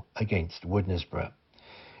 2-0 against Woodnesborough.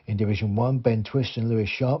 In Division 1, Ben Twist and Lewis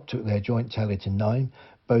Sharp took their joint tally to 9,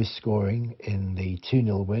 both scoring in the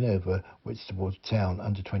 2-0 win over Whitstable Town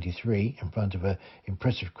under-23 in front of an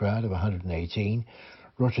impressive crowd of 118.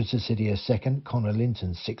 Rochester City a second, Connor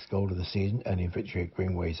Linton's 6th goal of the season, earning victory at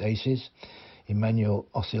Greenway's Aces. Emmanuel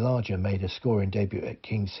Osilaja made a scoring debut at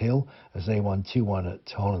Kings Hill as they won 2-1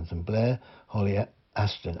 at Hollands and Blair. Holly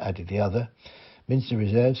Aston added the other. Minster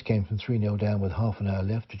Reserves came from 3-0 down with half an hour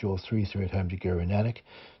left to draw 3-3 at home to Guru Nanak.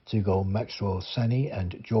 2-goal Maxwell Sani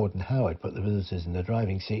and Jordan Howard put the visitors in the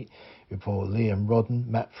driving seat before Liam Rodden,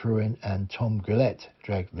 Matt Fruin and Tom Gillette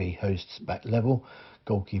dragged the hosts back level.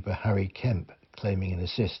 Goalkeeper Harry Kemp claiming an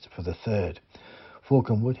assist for the third.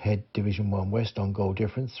 Falconwood head Division 1 West on goal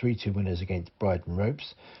difference, 3-2 winners against Bryden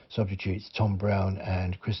Ropes. Substitutes Tom Brown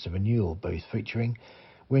and Christopher Newell both featuring.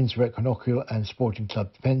 Windsor Equinoctial and Sporting Club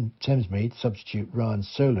Thamesmead substitute Ryan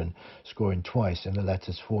Solon scoring twice in the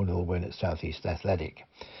latter's 4-0 win at South East Athletic.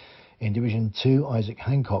 In Division 2, Isaac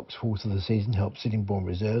Hancock's 4th of the season helped Sittingbourne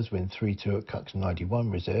Reserves win 3-2 at Cuxton 91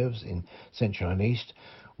 Reserves in Central and East,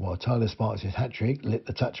 while Tyler Sparks' hat-trick lit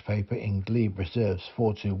the touch paper in Glebe Reserves'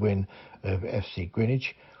 4-2 win over FC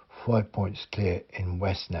Greenwich, 5 points clear in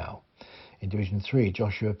West now. In Division 3,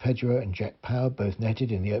 Joshua Pedro and Jack Power both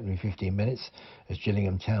netted in the opening 15 minutes as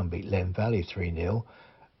Gillingham Town beat Len Valley 3-0.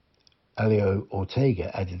 Alio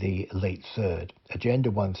Ortega added the late third. Agenda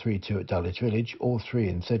won 3-2 at Dulwich Village, all three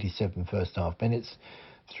in 37 first-half minutes,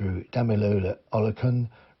 through Damilola Olakun,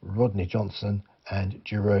 Rodney Johnson and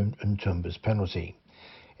Jerome Ntumba's penalty.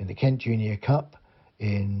 In the Kent Junior Cup,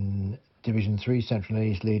 in Division 3, Central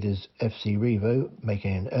and East leaders FC Revo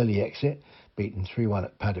making an early exit, beaten 3-1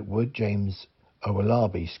 at Paddock Wood, James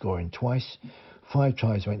Owolabi scoring twice. 5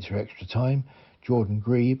 tries went through extra time. Jordan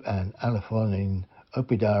Grebe and Alafonin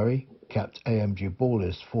Opidari capped AMG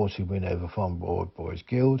Ballers' 4-2 win over Farnborough Boys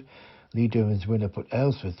Guild. Lee Durham's winner put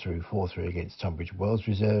Aylesford through 4-3 against Tunbridge Wells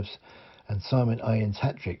Reserves. And Simon Iron's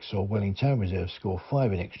hat-trick saw Welling Town Reserves score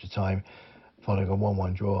 5 in extra time, following a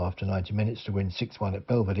 1-1 draw after 90 minutes to win 6-1 at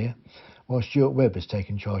Belvedere, while Stuart Webb has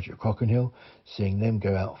taken charge at Crockenhill, seeing them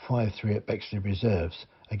go out 5-3 at Bexley Reserves,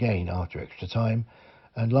 again after extra time,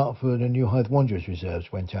 and Larkford and New Hythe Wanderers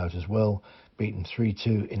Reserves went out as well, beaten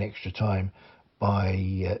 3-2 in extra time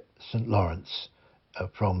by St Lawrence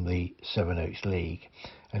from the Sevenoaks League.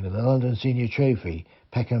 And in the London Senior Trophy,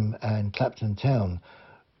 Peckham and Clapton Town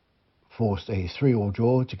forced a 3-3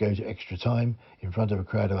 draw to go to extra time in front of a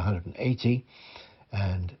crowd of 180,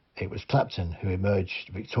 and it was Clapton who emerged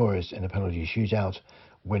victorious in a penalty shootout,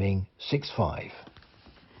 winning 6-5.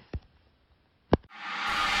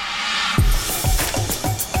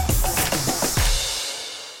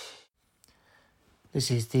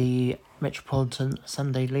 This is the Metropolitan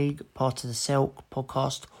Sunday League, part of the Selk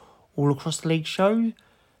podcast, all across the league show,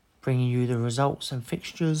 bringing you the results and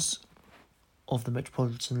fixtures of the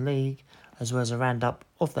Metropolitan League, as well as a roundup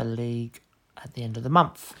of the league at the end of the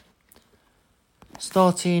month.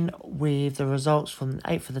 Starting with the results from the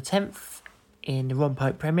 8th of the 10th in the Ron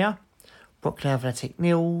Pope Premier. Brockley Athletic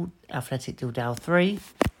 0, Athletic Dildale 3.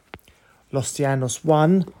 Los Llanos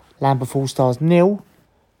 1, Lambeth All Stars 0.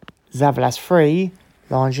 Zavalas 3,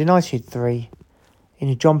 Lions United 3. In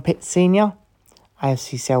the John Pitt Senior,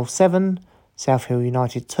 AFC South 7, South Hill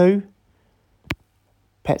United 2.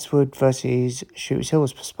 Petswood versus Shooters Hill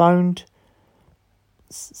was postponed.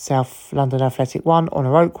 South London Athletic 1,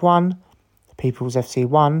 Honour Oak 1. People's FC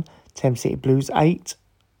 1, Thames City Blues 8.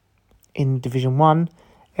 In Division 1,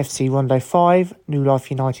 FC Rondo 5, New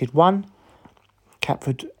Life United 1.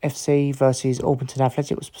 Catford FC versus Orpington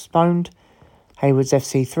Athletic was postponed. Haywards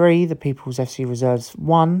FC 3, the People's FC Reserves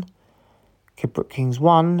 1. Kidbrooke Kings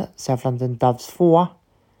 1, South London Doves 4.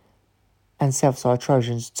 And Southside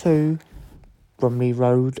Trojans 2, Bromley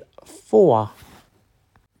Road 4.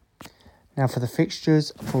 Now for the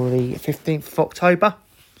fixtures for the 15th of October.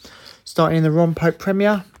 Starting in the Ron Pope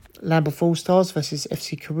Premier, Lambeth All Stars versus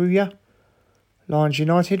FC Caruya. Lions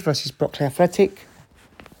United versus Brockley Athletic.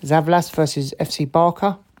 Zavalas versus FC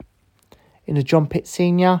Barker. In the John Pitt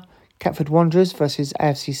Senior, Catford Wanderers versus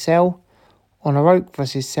AFC Cell. Honour Oak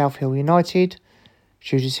versus South Hill United.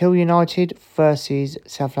 Shooters Hill United versus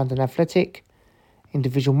South London Athletic. In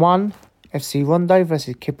Division 1, FC Rondo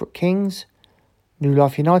versus Kidbrooke Kings. New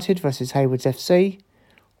Life United versus Haywards FC.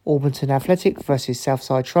 Orpington Athletic versus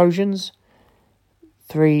Southside Trojans.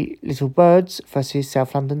 Three Little Birds versus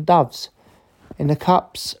South London Doves. In the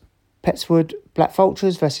Cups, Petswood Black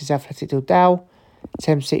Vultures versus Athletic Dildale.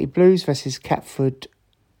 Thames City Blues versus Catford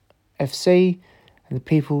FC. And the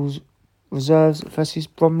People's Reserves versus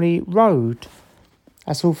Bromley Road.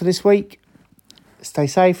 That's all for this week. Stay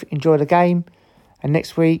safe, enjoy the game. And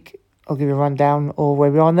next week, I'll give you a rundown of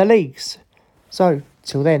where we are in the leagues. So,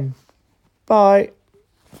 till then, bye.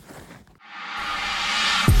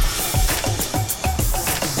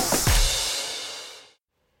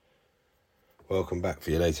 Welcome back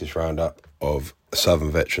for your latest roundup of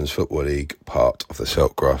Southern Veterans Football League, part of the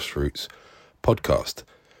Celt Grassroots podcast.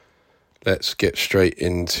 Let's get straight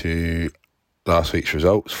into last week's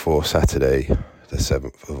results for Saturday, the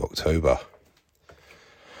 7th of October.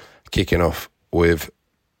 Kicking off with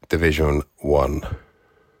Division 1.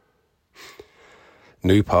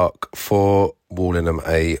 New Park 4, Wallingham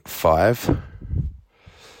A 5.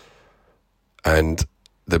 And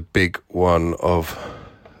the big one of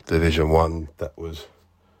Division 1 that was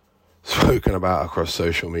spoken about across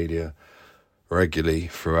social media regularly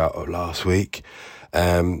throughout of last week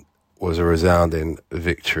was a resounding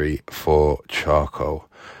victory for Charcoal.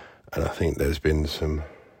 And I think there's been some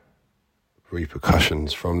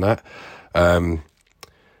repercussions from that.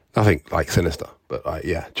 Nothing like sinister, but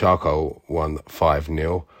Charcoal won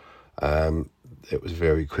 5-0. It was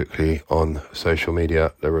very quickly on social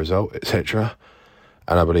media, the result, etc.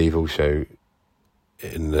 And I believe also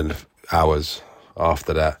in the hours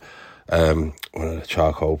after that, one of the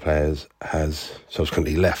Charcoal players has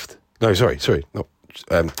subsequently left. One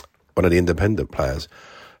of the independent players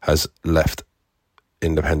has left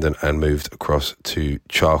Independent and moved across to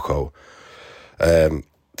Charcoal.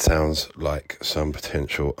 Sounds like some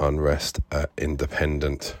potential unrest at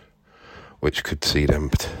Independent, which could see them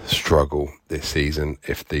struggle this season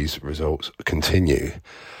if these results continue.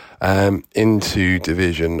 Into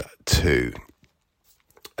Division 2.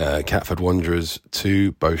 Catford Wanderers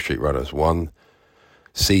 2, Bow Street Runners 1,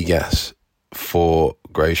 Seagas 4,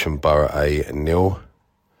 Gresham Borough A 0.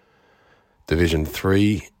 Division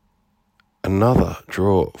 3, another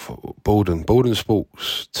draw for Baldon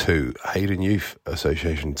Sports 2, Hayden Youth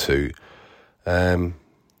Association 2.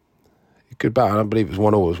 Good battle, I believe it was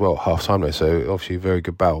 1-1 as well, half time there, so obviously a very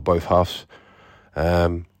good battle, both halves.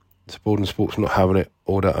 Baldon Sports not having it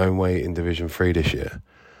all their own way in Division 3 this year,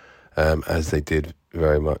 as they did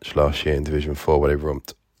very much last year in Division 4 where they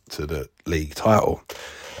romped to the league title.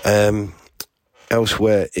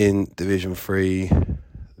 Elsewhere in Division 3,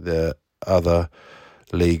 the other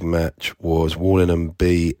league match was Wallingham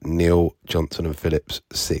B 0, Johnson and Phillips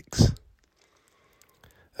 6.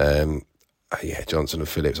 Johnson and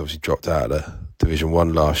Phillips obviously dropped out of the Division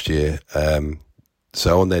 1 last year.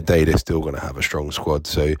 So on their day, they're still going to have a strong squad.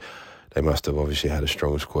 So they must have obviously had a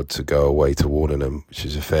strong squad to go away to Wallingham, which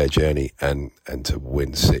is a fair journey, and to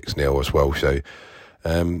win 6-0 as well. So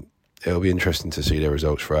it'll be interesting to see their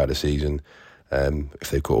results throughout the season.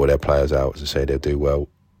 If they've got all their players out, as I say, they'll do well.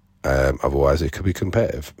 Otherwise, it could be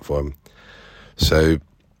competitive for them. So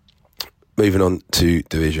moving on to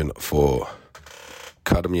Division 4.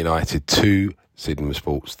 Cudham United 2, Sydenham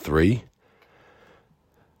Sports 3.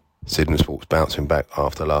 Sydenham Sports bouncing back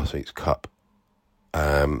after last week's cup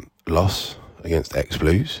loss against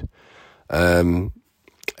ex-Blues.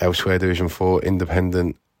 Elsewhere, Division 4,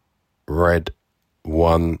 Independent Red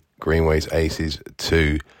 1, Greenways Aces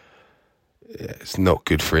 2. It's not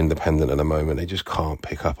good for Independent at the moment. They just can't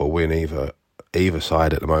pick up a win either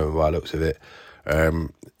side at the moment by the looks of it.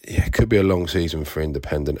 It could be a long season for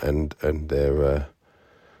Independent and their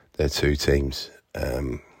two teams.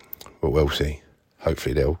 But we'll see.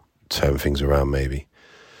 Hopefully they'll turn things around maybe.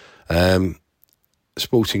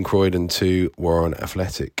 Sporting Croydon 2, Warren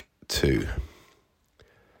Athletic 2.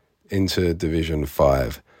 Into Division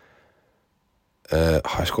 5.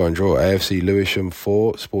 High scoring draw. AFC Lewisham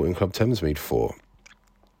 4, Sporting Club Thamesmead 4.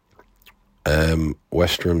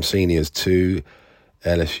 Westerham Seniors 2,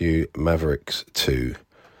 LSU Mavericks 2.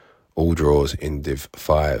 All draws in Div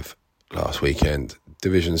 5 last weekend.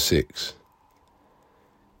 Division 6.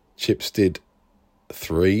 Chipstead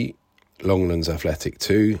 3, Longlands Athletic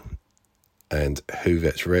 2, and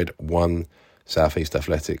Hoovets Red 1, South East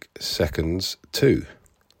Athletic Seconds 2.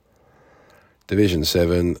 Division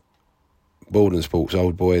 7, Baldon Sports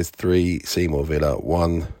Old Boys 3, Seymour Villa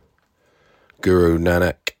 1, Guru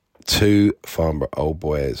Nanak 2, Farnborough Old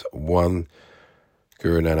Boys 1.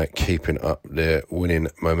 Guru Nanak keeping up their winning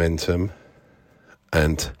momentum,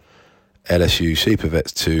 and LSU Super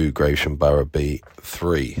Vets 2, Gravesham Borough B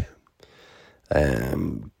 3.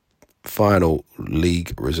 Final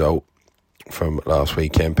league result from last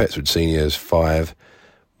weekend: Petswood Seniors 5,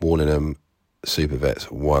 Wallingham Super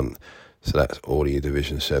Vets 1. So that's all your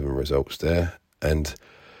Division 7 results there. And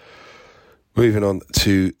moving on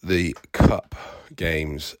to the Cup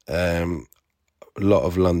games, a lot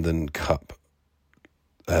of London Cup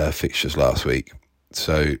fixtures last week.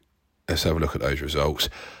 So let's have a look at those results.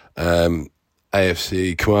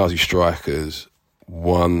 AFC Kamazi Strikers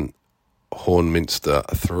 1, Hornminster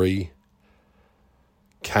 3,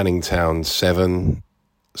 Canning Town 7,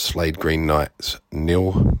 Slade Green Knights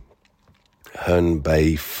 0, Herne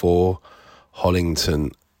Bay 4,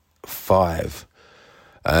 Hollington 5.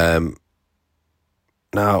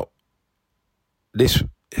 Now, this,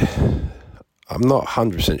 I'm not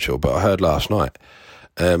 100% sure, but I heard last night,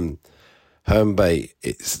 Herne Bay,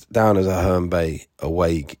 it's down as a Herne Bay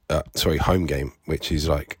home game, which is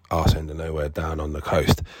like arse end of nowhere down on the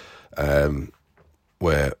coast,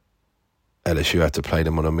 where LSU had to play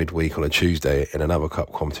them on a midweek on a Tuesday in another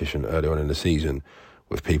cup competition earlier on in the season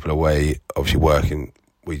with people away, obviously working.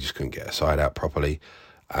 We just couldn't get a side out properly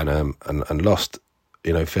and lost,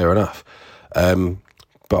 fair enough.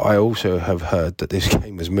 But I also have heard that this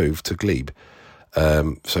game was moved to Glebe,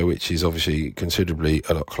 so which is obviously considerably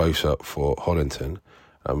a lot closer for Hollington.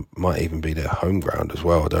 Might even be their home ground as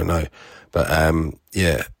well, I don't know. But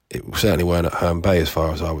it certainly weren't at Herne Bay as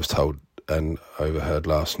far as I was told and overheard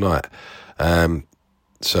last night.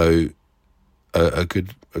 So a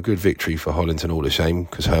good victory for Hollington all the same,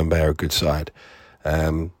 because Herne Bay are a good side.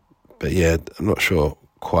 But yeah, I'm not sure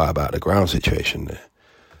quite about the ground situation there.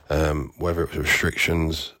 Whether it was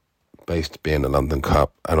restrictions based being the London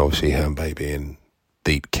Cup and obviously Herne Bay being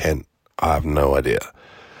deep Kent, I have no idea.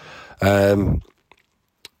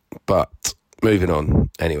 But moving on,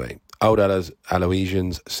 anyway. Old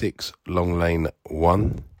Aloysians 6, Long Lane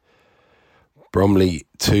 1. Bromley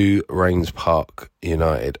 2, Rains Park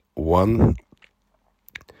United 1.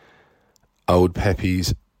 Old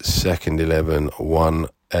Peppies second 11 1,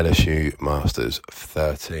 LSU Masters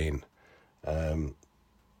 13.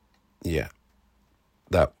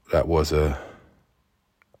 That was a,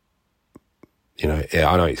 I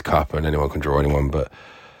know it's cup and anyone can draw anyone, but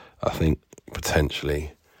I think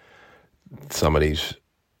potentially some of these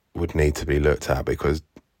would need to be looked at, because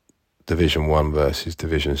Division 1 versus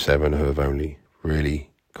Division 7, who have only really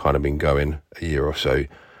kind of been going a year or so,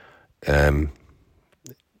 and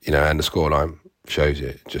the scoreline shows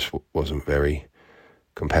it just wasn't very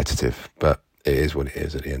competitive, but it is what it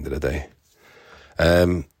is at the end of the day.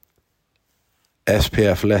 SP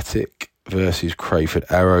Athletic versus Crayford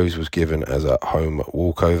Arrows was given as a home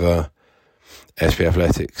walkover. SP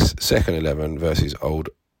Athletics second 11 versus Old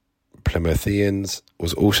Plymouthians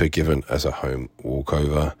was also given as a home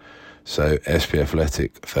walkover. So SP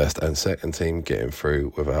Athletic first and second team getting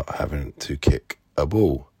through without having to kick a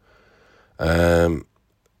ball. Where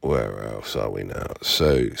else are we now?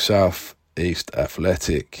 So South East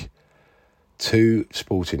Athletic 2,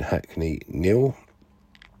 Sporting Hackney 0.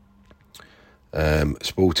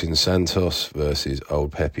 Sporting Santos versus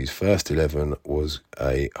Old Peppies first 11 was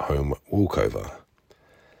a home walkover.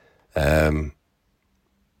 That's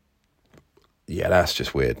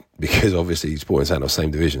just weird, because obviously Sporting Santos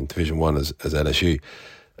same division 1 as LSU,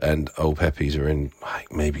 and Old Peppies are in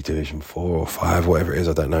maybe Division 4 or 5, whatever it is,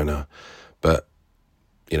 I don't know now. But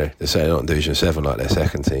they're certainly not in Division 7 like their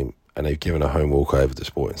second team, and they've given a home walkover to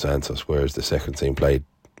Sporting Santos, whereas the second team played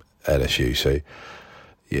LSU. So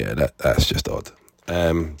that's just odd.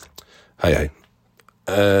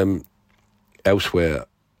 Elsewhere,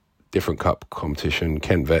 different cup competition,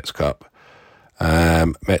 Kent Vets Cup,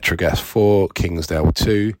 Metrogas 4, Kingsdale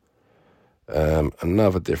 2,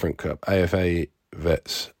 another different cup, AFA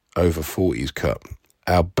Vets Over 40s Cup,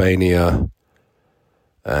 Albania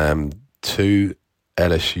 2,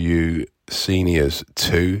 LSU Seniors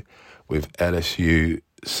 2, with LSU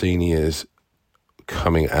Seniors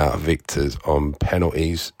coming out victors on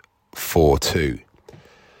penalties 4-2.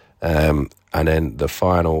 And then the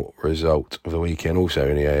final result of the weekend, also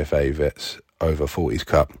in the AFA Vets Over 40s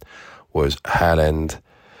Cup, was Halland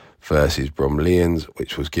versus Bromleyans,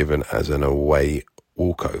 which was given as an away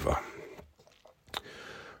walkover.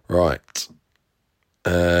 Right.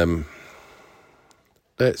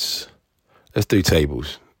 Let's do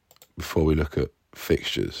tables before we look at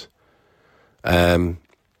fixtures.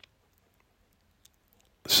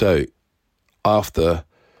 So after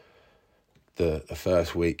the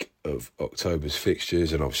first week of October's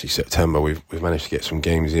fixtures, and obviously September, we've managed to get some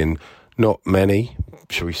games in. Not many,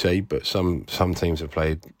 shall we say, but some teams have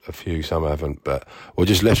played a few, some haven't. But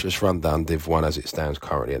let's just run down Div 1 as it stands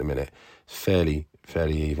currently at the minute. It's fairly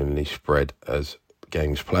evenly spread as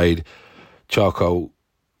games played. Charcoal,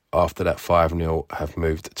 after that 5-0, have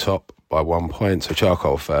moved top by 1 point. So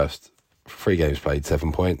Charcoal first, 3 games played,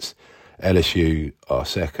 7 points. LSU are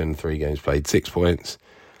second, 3 games played, 6 points.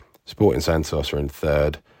 Sporting Santos are in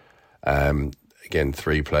third. Again,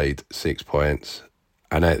 3 played, 6 points.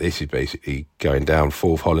 And this is basically going down.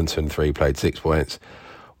 Fourth, Hollington, 3 played, 6 points.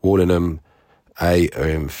 Wallingham, A, are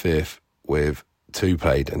in fifth with 2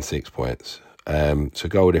 played and 6 points. So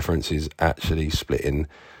goal difference is actually splitting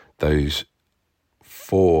those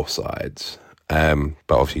 4 sides. But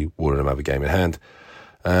obviously, Wardenham have a game in hand.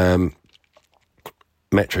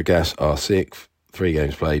 Metrogas are 6th, 3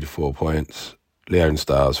 games played, 4 points. Leon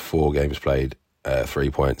Stars, 4 games played, 3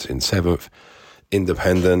 points in 7th.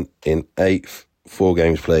 Independent in 8th, 4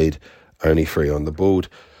 games played, only 3 on the board.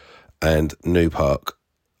 And New Park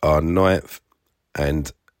are 9th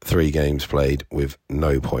and 3 games played with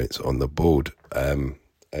no points on the board. And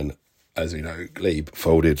as we know, Glebe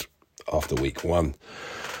folded after week 1.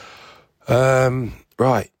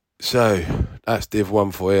 Right, so that's Div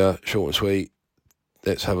 1 for you, short and sweet.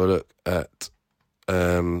 Let's have a look at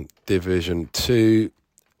Division 2.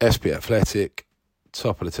 SP Athletic,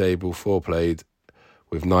 top of the table, 4 played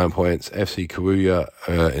with 9 points. FC Karuya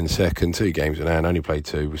in second, 2 games in hand, only played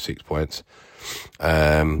 2 with 6 points.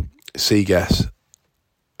 Seagas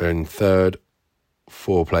in third,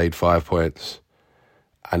 4 played, 5 points.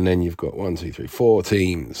 And then you've got 4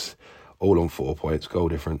 teams, all on 4 points. Goal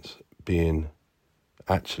difference being,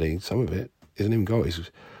 actually, some of it isn't even goal. It's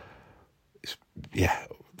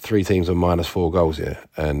 3 teams on -4 goals here.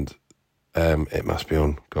 And it must be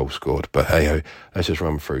on goals scored. But hey-ho, let's just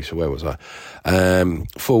run through. So where was I?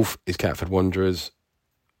 4th is Catford Wanderers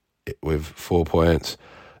with 4 points.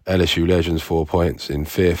 LSU Legends, 4 points in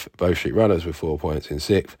 5th. Bow Street Runners with 4 points in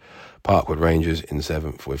 6th. Parkwood Rangers in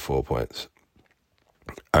 7th with 4 points.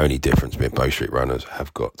 Only difference being Bow Street Runners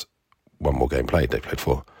have got 1 more game played. They played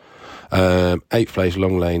 4. 8th place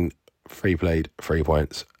Long Lane, 3 played, 3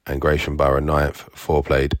 points. And Gratian Borough 9th, 4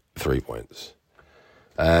 played, 3 points.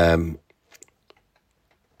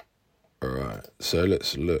 Alright, so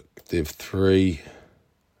let's look Div 3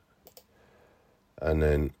 and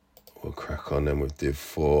then we'll crack on then with Div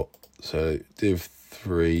 4. So Div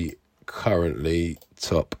 3 currently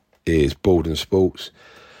top is Borden Sports,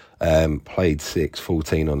 played 6,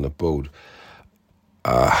 14 on the board.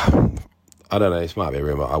 I don't know, this might be a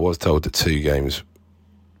rumour. I was told that 2 games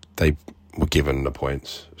they were given the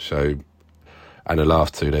points, so, and the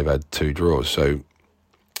last 2 they've had 2 draws, so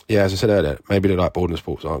yeah, as I said earlier, maybe they like Borden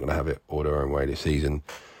Sports aren't going to have it all their own way this season.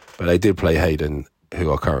 But they did play Hayden,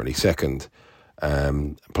 who are currently second,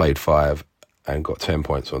 played 5 and got 10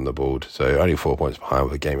 points on the board. So only 4 points behind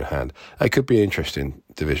with a game in hand. It could be interesting,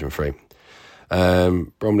 Division 3.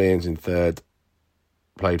 Bromleyans in third,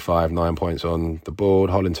 played 5, 9 points on the board.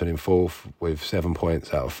 Hollington in 4th with 7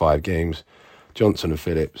 points out of 5 games. Johnson and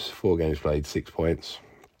Phillips, 4 games played, 6 points.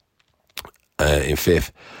 In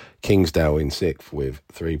 5th, Kingsdale in 6th with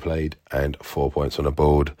 3 played and 4 points on the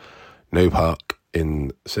board. New Park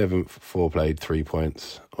in 7th, 4 played, 3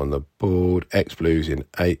 points on the board. Ex-Blues in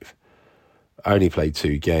 8th, only played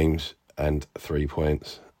 2 games and 3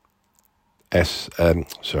 points.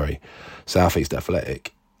 South East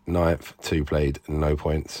Athletic, 9th, 2 played, no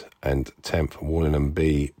points. And 10th, Warlingham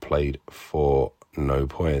B played 4, no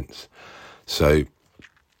points. So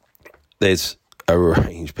there's a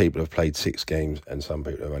range. People have played 6 games and some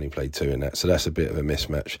people have only played 2 in that. So that's a bit of a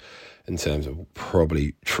mismatch in terms of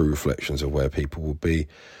probably true reflections of where people will be.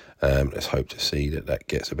 Let's hope to see that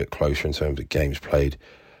gets a bit closer in terms of games played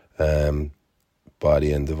by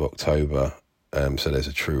the end of October. So there's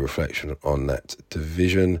a true reflection on that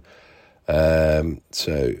division.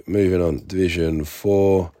 So moving on, Division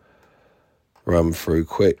 4, run through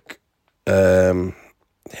quick.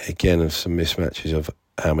 Again, some mismatches of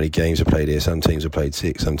how many games are played here. Some teams have played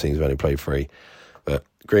 6, some teams have only played 3. But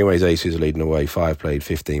Greenways Aces are leading the way, 5 played,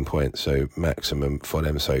 15 points, so maximum for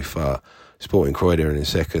them so far. Sporting Croydon in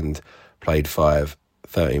second, played 5,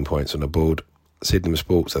 13 points on the board. Sydenham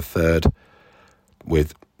Sports are third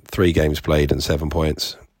with 3 games played and 7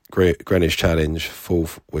 points. Greenwich Challenge,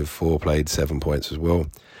 4th with 4 played, 7 points as well.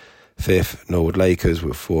 5th, Norwood Lakers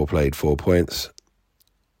with 4 played, 4 points.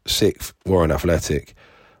 6th, Warren Athletic,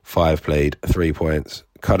 5 played, 3 points.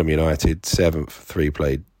 Cudham United, 7th, 3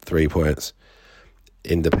 played, 3 points.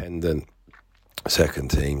 Independent,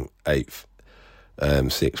 second team, 8th,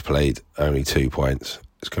 6 played, only 2 points.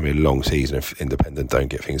 It's going to be a long season if Independent don't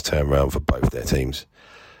get things turned around for both their teams.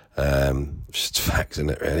 Just facts,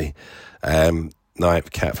 isn't it, really?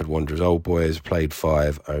 9th, Catford Wanderers Old Boys, played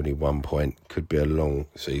 5, only 1 point. Could be a long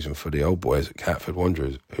season for the Old Boys at Catford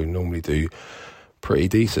Wanderers, who normally do pretty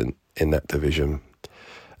decent in that division.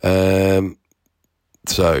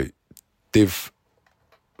 So, Div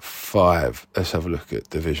 5, let's have a look at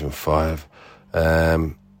Division 5.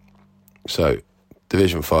 So,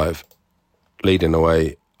 Division 5, leading the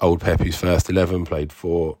way, Old Peppy's first 11, played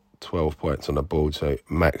 4, 12 points on the board, so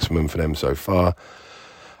maximum for them so far.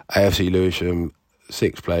 AFC Lewisham,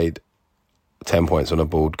 6 played, 10 points on the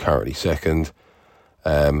board, currently second.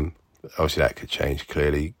 Obviously, that could change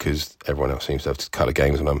clearly because everyone else seems to have to cut the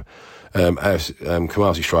games on them.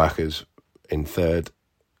 Kumasi Strikers in third,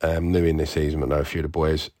 new in this season, but know a few of the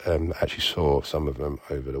boys. Actually saw some of them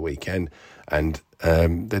over the weekend, and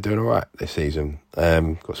they're doing all right this season.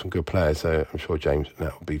 Got some good players, so I'm sure James and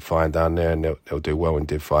that will be fine down there, and they'll do well in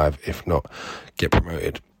Div 5, if not get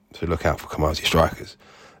promoted. So look out for Kumasi Strikers.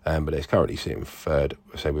 But it's currently sitting third.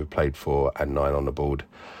 So we've played 4 and 9 on the board.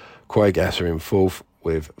 Croy Gas are in fourth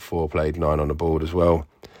with 4 played, 9 on the board as well.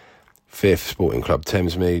 Fifth, Sporting Club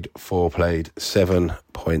Thamesmead, 4 played, 7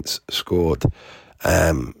 points scored.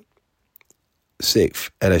 Sixth,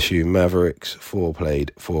 LSU Mavericks, 4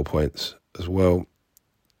 played, 4 points as well.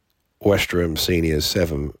 Westerham Seniors,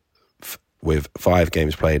 7 with 5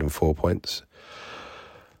 games played and 4 points.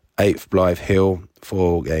 Eighth, Blythe Hill,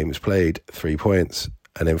 4 games played, 3 points.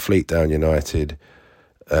 And then Fleetdown United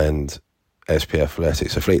and SP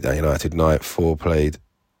Athletics. So Fleetdown United, 9th, 4 played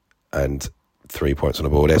and 3 points on the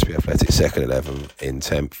board. SP Athletics, second 11 in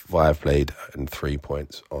 10th, 5 played and 3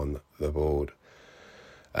 points on the board.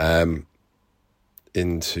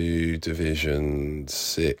 Into Division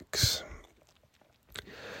 6.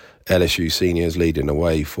 LSU Seniors leading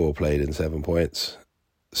away, 4 played and 7 points.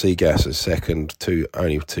 Seagas is second,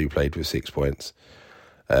 only 2 played with 6 points.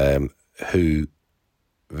 Who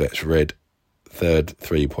Vets Red, third,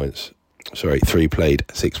 3 points. 3 played,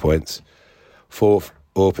 6 points. Fourth,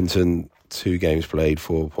 Orpington, 2 games played,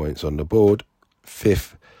 4 points on the board.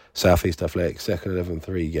 Fifth, Southeast Athletics, second 11,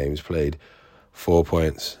 3 games played, 4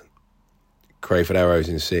 points. Crayford Arrows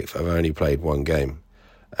in 6th have only played 1 game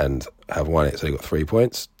and have won it, so they've got 3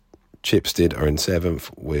 points. Chipstead are in 7th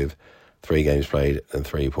with 3 games played and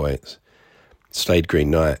 3 points. Slade Green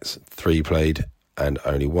Knights, 3 played and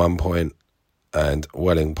only 1 point. And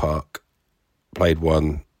Welling Park played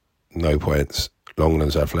 1, no points.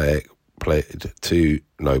 Longlands Athletic played 2,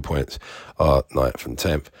 no points, are 9th and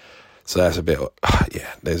 10th. So that's a bit,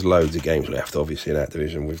 there's loads of games left, obviously, in that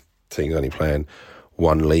division, with teams only playing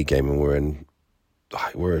 1 league game, and we're in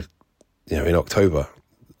October.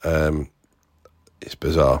 It's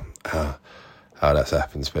bizarre how that's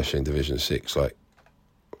happened, especially in Division 6. Like,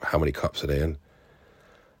 how many cups are they in?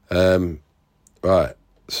 Right,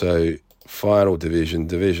 so final division,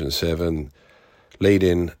 Division 7,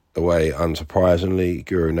 leading away, unsurprisingly,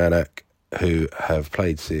 Guru Nanak, who have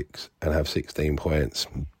played 6 and have 16 points,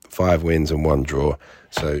 5 wins and 1 draw.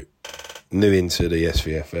 So new into the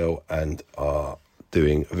SVFL and are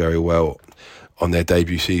doing very well on their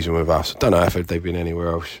debut season with us. I don't know if they've been anywhere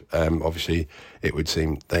else. Obviously, it would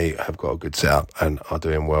seem they have got a good setup and are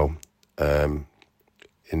doing well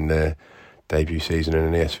in their debut season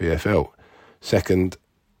in the SVFL. Second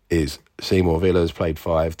is Seymour Villas, played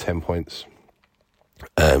 5, 10 points.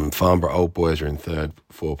 Farnborough Old Boys are in third,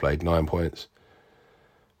 4 played, 9 points.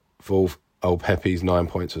 Fourth, Old Peppies, 9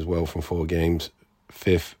 points as well from 4 games.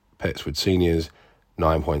 Fifth, Petswood Seniors,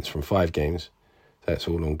 9 points from 5 games. That's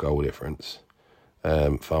all on goal difference.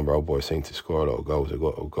 Farnborough Old Boys seem to score a lot of goals. They've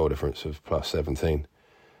got a goal difference of plus 17.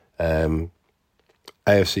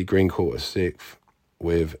 AFC Greencourt is 6th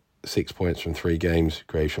with 6 points from 3 games.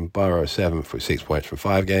 Gravesham Borough 7th with 6 points from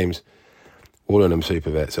 5 games. Wallenham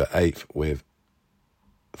Super Vets are 8th with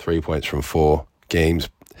 3 points from 4 games.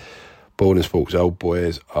 Borden Sports Old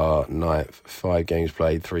Boys are 9th, 5 games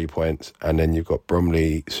played, 3 points. And then you've got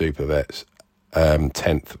Bromley Super Vets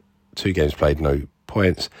 10th, 2 games played, no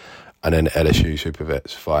points. And then LSU Super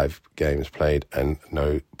Vets, 5 games played and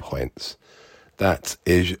no points. That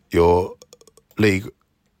is your league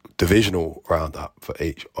divisional roundup for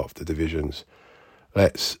each of the divisions.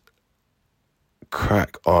 Let's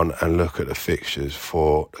crack on and look at the fixtures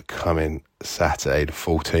for the coming Saturday, the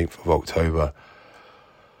 14th of October.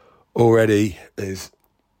 Already there's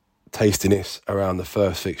tastiness around the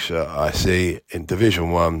first fixture I see in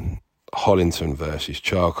Division 1, Hollington versus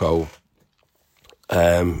Charcoal.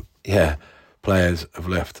 Players have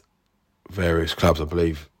left various clubs. I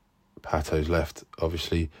believe Pato's left,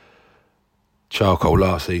 obviously. Charcoal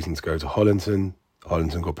last season to go to Hollington.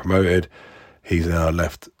 Hollington got promoted. He's now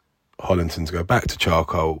left Hollington to go back to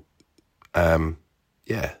Charcoal. So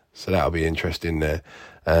that'll be interesting there.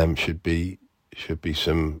 Should be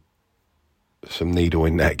some needle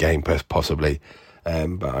in that game, possibly,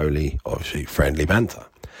 but only obviously friendly banter.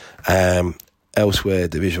 Elsewhere,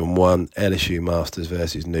 Division 1, LSU Masters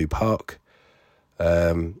versus New Park.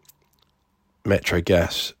 Metro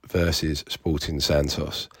Gas versus Sporting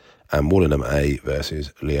Santos. And Wallenham A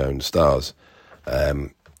versus Leone Stars. A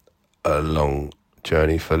long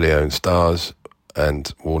journey for Leone Stars,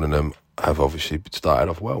 and Wallenham have obviously started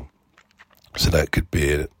off well. So that could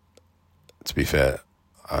be, to be fair,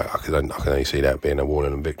 I can only see that being a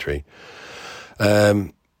Warningham victory.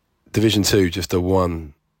 Division 2, just a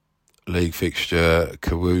one league fixture,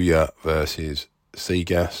 Kawuya versus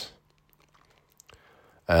Seagas.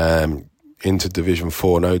 Into Division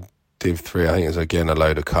 4, no Div 3, I think it's again a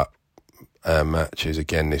load of cup matches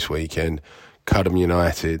again this weekend. Cudham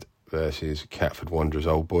United versus Catford Wanderers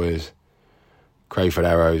Old Boys. Crayford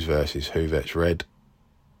Arrows versus Hoovets Red.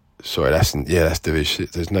 Sorry, that's Division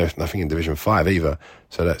 6. There's nothing in Division 5 either.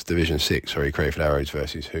 So that's Division 6, Crayford Arrows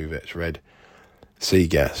versus Hoovets Red.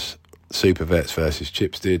 Seagas, Super Vets versus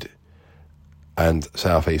Chipstead. And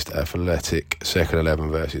South East Athletic, Second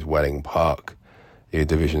 11 versus Welling Park. Your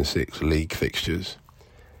Division 6 league fixtures.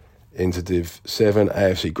 Into Div 7,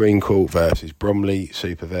 AFC Greencourt versus Bromley,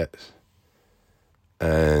 Super Vets.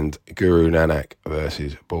 And Guru Nanak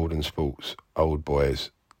versus Baldwin Sports, Old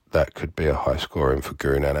Boys. That could be a high scoring for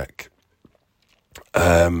Guru Nanak.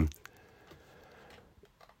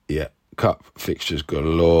 Cup fixtures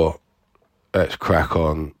galore. Let's crack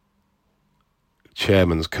on.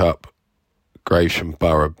 Chairman's Cup, Gravesham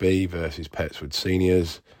Borough B versus Petswood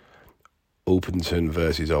Seniors. Alpington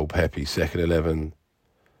versus Old Peppy, Second 11.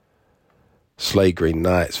 Slade Green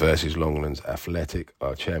Knights versus Longlands Athletic,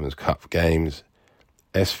 our Chairman's Cup games.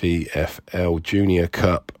 SVFL Junior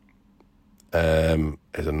Cup.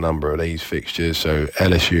 There's a number of these fixtures. So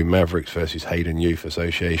LSU Mavericks versus Hayden Youth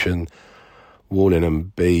Association.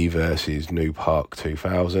 Warningham B versus New Park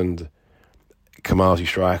 2000. Kamasi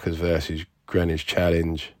Strikers versus Greenwich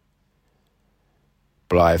Challenge.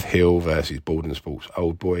 Blythe Hill versus Baldwin Sports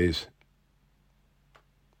Old Boys.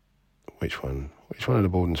 Which one of the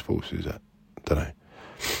Baldwin Sports is that? Don't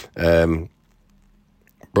know.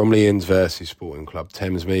 Bromley Inns versus Sporting Club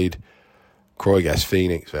Thamesmead. Croygas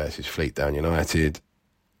Phoenix versus Fleetdown United.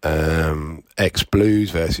 Ex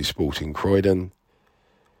Blues versus Sporting Croydon.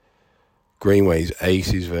 Greenways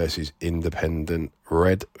Aces versus Independent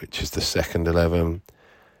Red, which is the Second 11.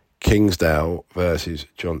 Kingsdale versus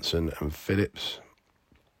Johnson and Phillips.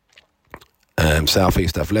 South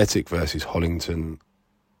East Athletic versus Hollington,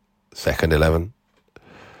 Second 11.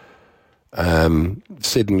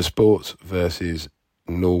 Sydenham Sports versus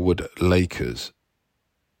Norwood Lakers.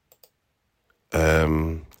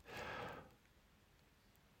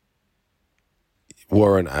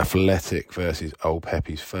 Warren Athletic versus Old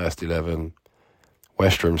Peppy's First 11.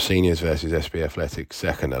 Westerham Seniors versus SB Athletic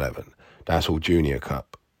Second 11. That's all Junior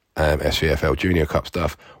Cup. SVFL Junior Cup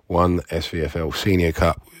stuff. One SVFL Senior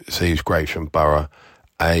Cup sees Gravesham Borough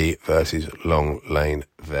A versus Long Lane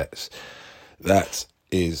Vets. That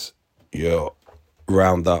is your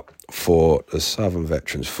roundup for the Southern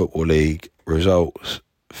Veterans Football League results,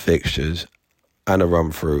 fixtures, and a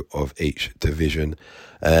run through of each division.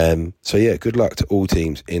 Good luck to all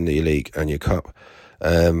teams in the league and your cup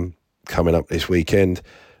coming up this weekend.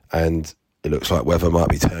 And it looks like weather might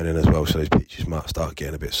be turning as well, so those pitches might start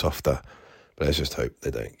getting a bit softer. But let's just hope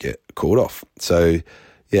they don't get called off. So,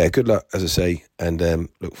 good luck, as I say, and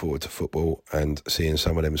look forward to football and seeing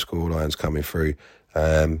some of them scorelines coming through,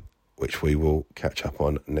 which we will catch up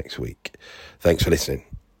on next week. Thanks for listening.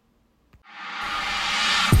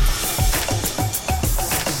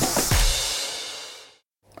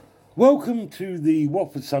 Welcome to the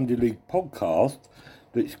Watford Sunday League podcast,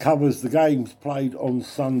 which covers the games played on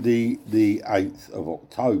Sunday the 8th of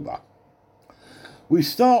October. We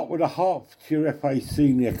start with a Hertfordshire FA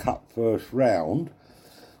Senior Cup first round,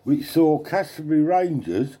 which saw Canterbury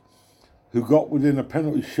Rangers, who got within a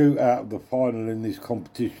penalty shootout of the final in this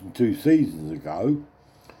competition 2 seasons ago,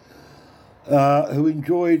 who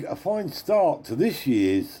enjoyed a fine start to this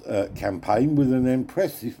year's campaign with an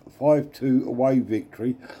impressive 5-2 away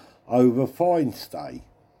victory over Feinstay.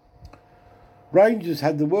 Rangers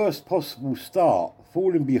had the worst possible start,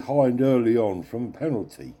 falling behind early on from a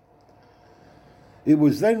penalty. It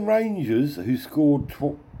was then Rangers who scored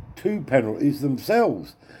 2 penalties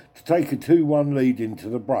themselves to take a 2-1 lead into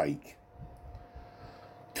the break.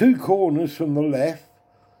 2 corners from the left,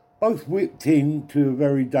 both whipped into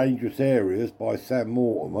very dangerous areas by Sam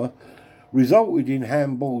Mortimer, resulted in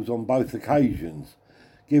handballs on both occasions,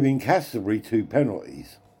 giving Canterbury 2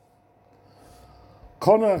 penalties.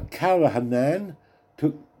 Connor Callahan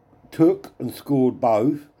took and scored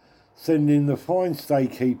both, sending the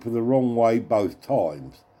Feinstay keeper the wrong way both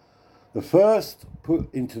times. The first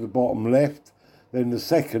put into the bottom left, then the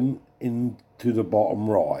second into the bottom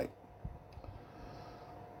right.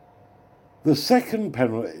 The second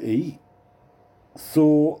penalty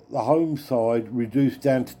saw the home side reduced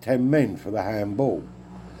down to 10 men for the handball,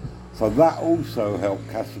 so that also helped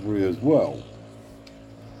Canterbury as well.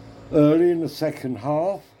 Early in the second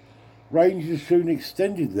half, Rangers soon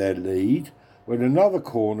extended their lead when another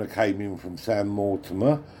corner came in from Sam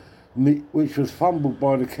Mortimer, which was fumbled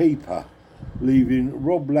by the keeper, leaving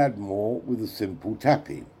Rob Ladmore with a simple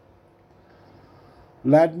tap-in.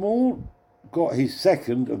 Ladmore got his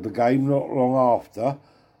second of the game not long after,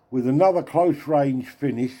 with another close-range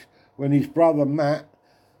finish when his brother Matt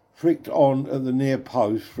flicked on at the near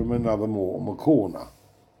post from another Mortimer corner.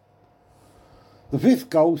 The fifth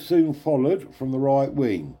goal soon followed from the right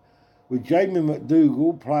wing, with Jamie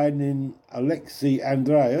McDougall playing in Alexi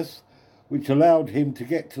Andreas, which allowed him to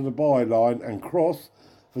get to the byline and cross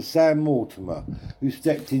for Sam Mortimer, who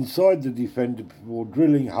stepped inside the defender before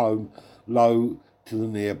drilling home low to the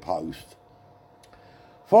near post.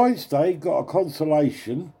 Feinstein got a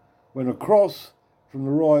consolation when a cross from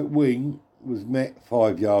the right wing was met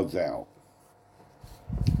 5 yards out.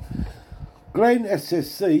 Glen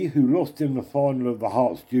SSC, who lost in the final of the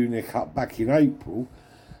Hearts Junior Cup back in April,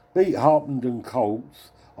 beat Harpenden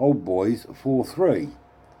Colts Old Boys 4-3.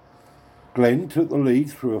 Glen took the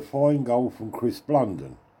lead through a fine goal from Chris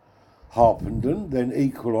Blunden. Harpenden then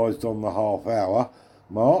equalised on the half-hour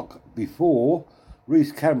mark before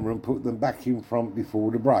Rhys Cameron put them back in front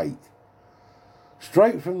before the break.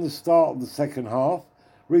 Straight from the start of the second half,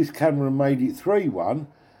 Rhys Cameron made it 3-1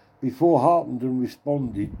 before Harpenden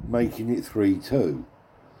responded, making it 3-2.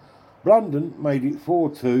 Blunden made it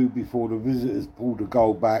 4-2 before the visitors pulled a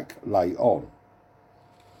goal back late on.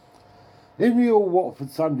 In the All-Watford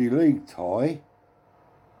Sunday League tie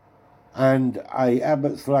and a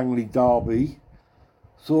Abbots Langley derby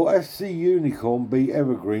saw FC Unicorn beat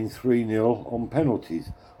Evergreen 3-0 on penalties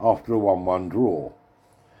after a 1-1 draw.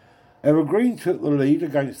 Evergreen took the lead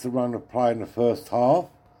against the run of play in the first half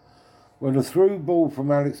when a through ball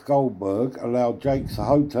from Alex Goldberg allowed Jake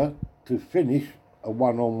Sahota to finish a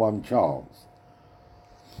one-on-one chance.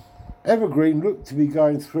 Evergreen looked to be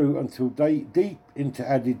going through until deep into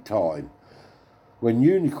added time, when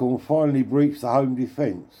Unicorn finally breached the home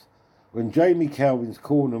defence, when Jamie Calvin's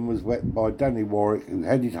corner was wet by Danny Warwick, who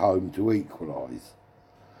headed home to equalise.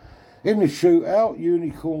 In the shootout,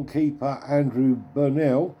 Unicorn keeper Andrew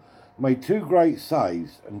Burnell made 2 great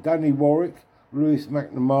saves, and Danny Warwick, Lewis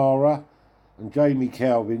McNamara and Jamie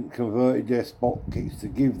Calvin converted their spot kicks to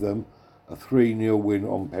give them a 3-0 win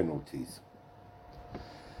on penalties.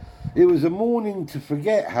 It was a morning to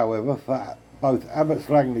forget, however, for both Abbots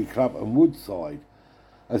Langley Club and Woodside,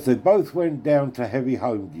 as they both went down to heavy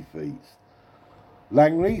home defeats.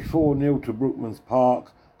 Langley 4-0 to Brookman's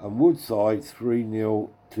Park and Woodside 3-0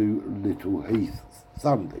 to Little Heath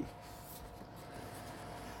Sunday.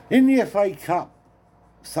 In the FA Cup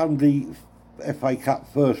Sunday FA Cup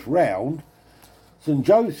first round, St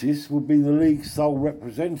Joseph's would be the league's sole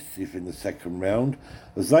representative in the second round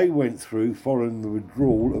as they went through following the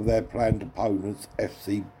withdrawal of their planned opponents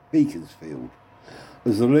FC Beaconsfield,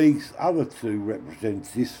 as the league's other 2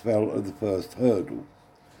 representatives fell at the first hurdle.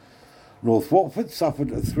 North Watford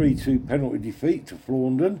suffered a 3-2 penalty defeat to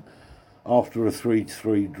Flaundon after a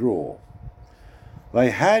 3-3 draw.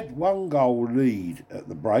 They had 1 goal lead at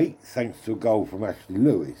the break thanks to a goal from Ashley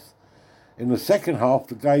Lewis. In the second half,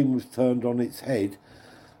 the game was turned on its head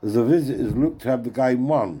as the visitors looked to have the game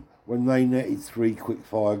won when they netted 3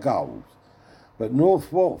 quick-fire goals. But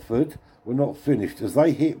North Watford were not finished as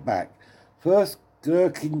they hit back. First,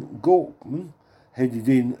 Gherkin Gorkman headed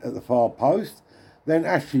in at the far post, then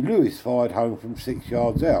Ashley Lewis fired home from 6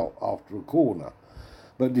 yards out after a corner.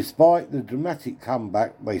 But despite the dramatic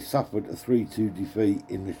comeback, they suffered a 3-2 defeat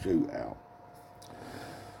in the shootout.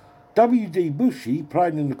 W.D. Bushy,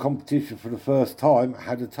 playing in the competition for the first time,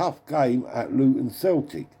 had a tough game at Luton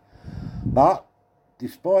Celtic. But,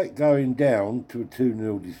 despite going down to a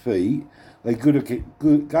 2-0 defeat, they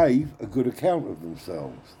gave a good account of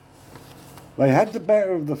themselves. They had the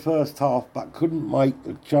better of the first half but couldn't make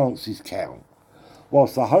the chances count,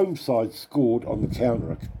 whilst the home side scored on the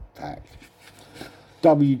counter-attack.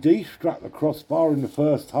 WD struck the crossbar in the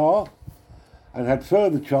first half and had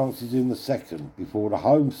further chances in the second before the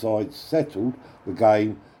home side settled the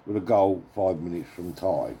game with a goal 5 minutes from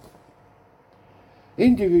time.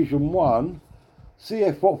 In Division 1,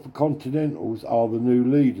 CF Watford Continentals are the new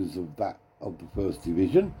leaders of the First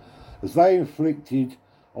Division, as they inflicted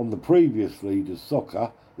on the previous leaders,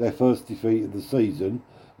 Soccer, their first defeat of the season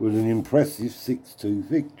with an impressive 6-2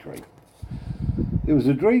 victory. It was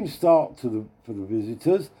a dream start for the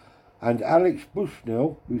visitors, and Alex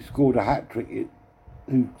Bushnell, who scored a hat-trick in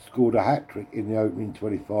the opening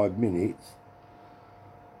 25 minutes.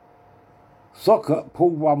 Soccer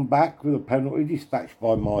pulled one back with a penalty dispatched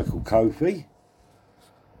by Michael Kofi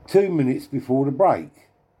 2 minutes before the break.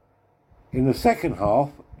 In the second half,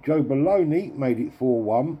 Joe Baloney made it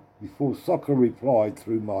 4-1 before Soccer replied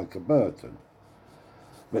through Micah Burton.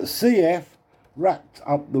 But CF wrapped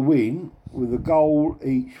up the win with a goal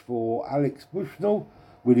each for Alex Bushnell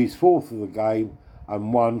with his 4th of the game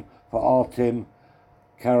and 1 for Artem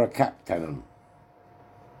Karakaptanen.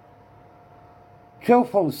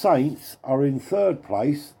 Cheltenham Saints are in 3rd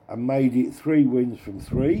place and made it 3 wins from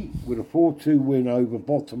 3 with a 4-2 win over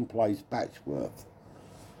bottom place Batchworth.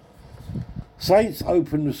 Saints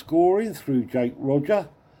opened the scoring through Jake Roger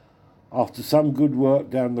after some good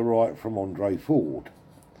work down the right from Andre Ford.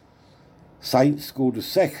 Saints scored a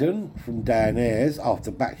second from Dan Ayres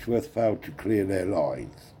after Batchworth failed to clear their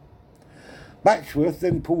lines. Batchworth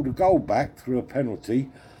then pulled a goal back through a penalty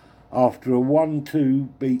after a 1-2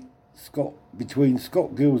 beat between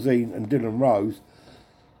Scott Gilzine and Dylan Rose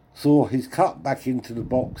saw his cut back into the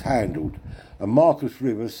box handled, and Marcus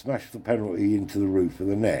Rivers smashed the penalty into the roof of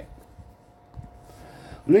the net.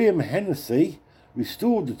 Liam Hennessy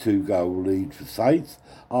restored the 2-goal lead for Saints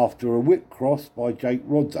after a whip cross by Jake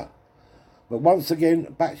Rodzer. But once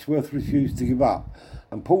again, Batchworth refused to give up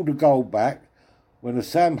and pulled a goal back when a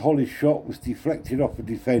Sam Hollis shot was deflected off a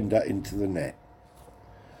defender into the net.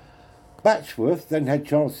 Batchworth then had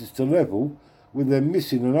chances to level, with them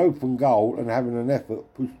missing an open goal and having an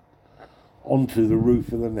effort pushed onto the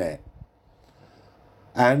roof of the net.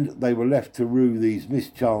 And they were left to rue these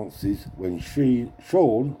missed chances when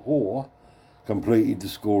Sean Hoare completed the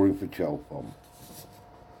scoring for Cheltenham.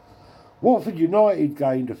 Watford United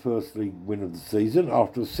gained a first league win of the season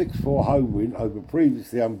after a 6-4 home win over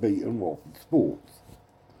previously unbeaten Watford Sports.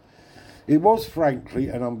 It was frankly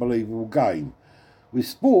an unbelievable game, with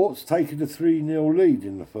Sports taking a 3-0 lead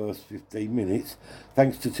in the first 15 minutes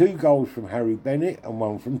thanks to 2 goals from Harry Bennett and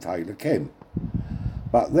 1 from Taylor Kemp.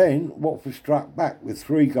 But then Watford struck back with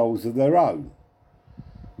 3 goals of their own.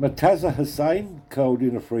 Murtaza Hussain curled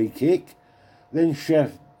in a free kick, then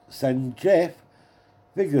Chef Sanjef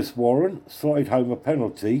Vigus Warren slotted home a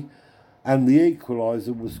penalty, and the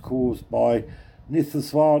equaliser was caused by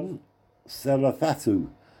Nithaswan Selathatu.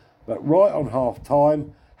 But right on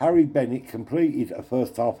half-time, Harry Bennett completed a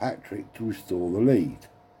first-half hat-trick to restore the lead.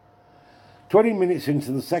 20 minutes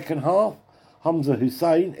into the second half, Hamza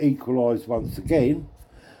Hussain equalised once again,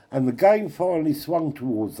 and the game finally swung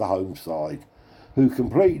towards the home side, who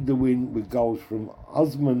completed the win with goals from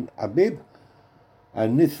Usman Habib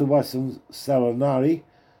and Nithawasam Salanari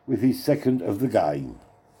with his 2nd of the game.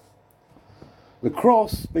 The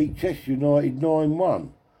Cross beat Chester United 9-1,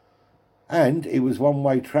 and it was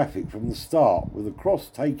one-way traffic from the start, with the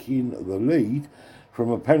Cross taking the lead from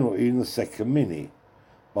a penalty in the 2nd minute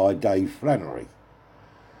by Dave Flannery.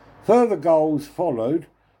 Further goals followed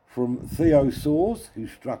from Theo Soares, who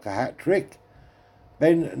struck a hat-trick,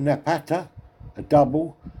 Ben Napata, a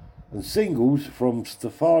double, and singles from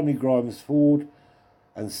Stefani Grimes-Ford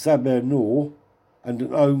and Saber Noor, and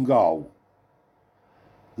an own goal.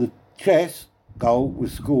 The chess goal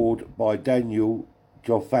was scored by Daniel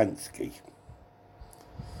Jofansky.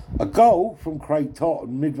 A goal from Craig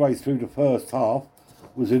Totten midway through the first half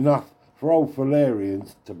was enough for Old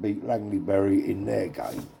Valerians to beat Langleybury in their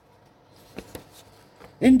game.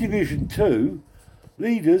 In Division 2,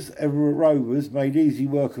 leaders Everett Rovers made easy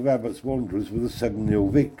work of Abbots Wanderers with a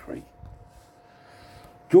 7-0 victory.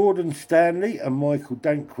 Jordan Stanley and Michael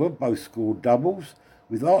Dankwa both scored doubles,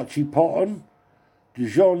 with Archie Potton,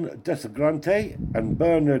 Dijon Desagrante and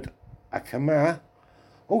Bernard Akama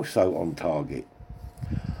also on target.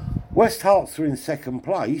 West Herts are in 2nd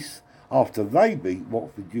place after they beat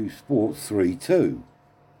Watford Youth Sports 3-2.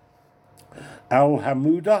 Al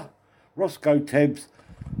Hamouda, Roscoe Tebbs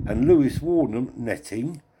and Lewis Warnham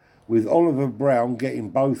netting, with Oliver Brown getting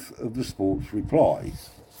both of the sports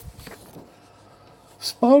replies.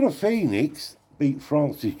 Sparta Phoenix beat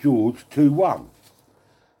Francis George 2-1.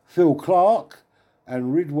 Phil Clark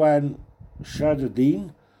and Ridwan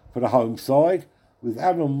Shadadine for the home side, with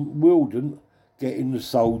Adam Wilden getting the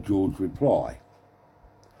sole George reply.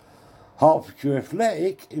 Hertfordshire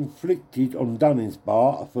Athletic inflicted on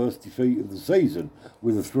Dunningsbar a first defeat of the season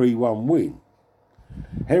with a 3-1 win.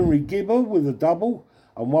 Henry Gibber with a double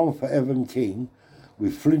and 1 for Evan King,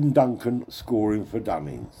 with Flynn Duncan scoring for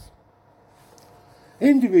Dunnings.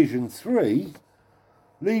 In Division 3,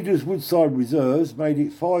 leaders Woodside Reserves made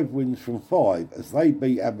it 5 wins from 5 as they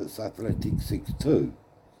beat Abbots Athletic 6-2.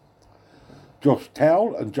 Josh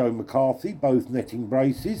Towell and Joe McCarthy both netting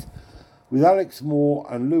braces, with Alex Moore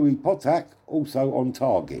and Louis Potak also on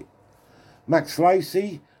target. Max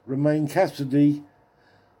Lacey, Romain Cassidy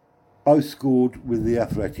both scored with the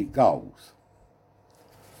Athletic goals.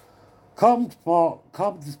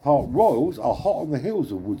 Carpenters Park Royals are hot on the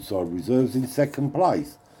heels of Woodside Reserves in 2nd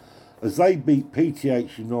place as they beat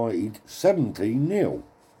PTH United 17-0.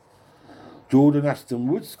 Jordan Aston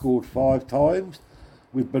Wood scored 5 times,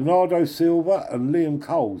 with Bernardo Silva and Liam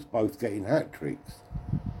Coles both getting hat-tricks.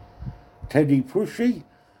 Teddy Pushy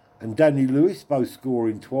and Danny Lewis both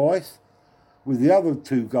scoring twice, with the other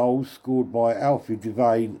 2 goals scored by Alfie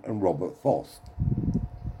Devane and Robert Fost.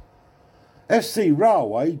 FC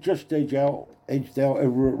Railway just edged out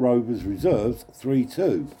Everett Rovers reserves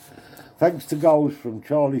 3-2, thanks to goals from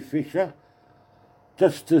Charlie Fisher,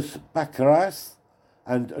 Justus Baccaras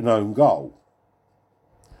and an own goal.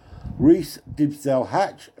 Reese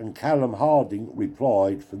Dibsdale-Hatch and Callum Harding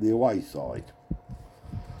replied for the away side.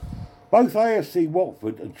 Both AFC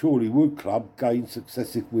Watford and Chorley Wood Club gained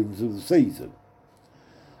successive wins of the season.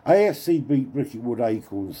 AFC beat Bricketwood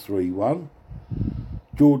Acorns 3-1.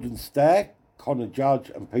 Jordan Stagg, Connor Judge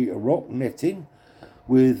and Peter Rock netting,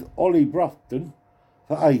 with Ollie Brufton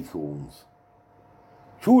for Acorns.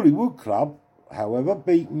 Chorley Wood Club, however,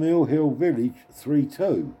 beat Mill Hill Village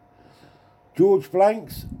 3-2. George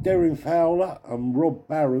Blanks, Derrin Fowler and Rob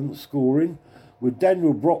Barron scoring, with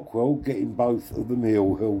Daniel Brockwell getting both of the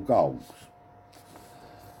Mill Hill goals.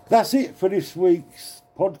 That's it for this week's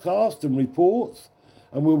podcast and reports,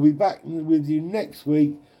 and we'll be back with you next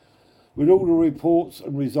week with all the reports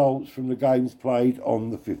and results from the games played on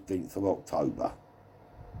the 15th of October.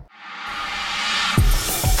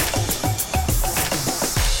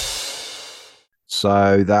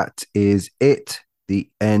 So that is it, the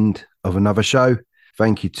end of another show.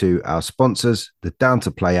 Thank you to our sponsors, the Down to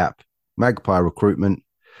Play app, Magpie Recruitment,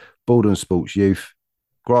 Borden Sports Youth,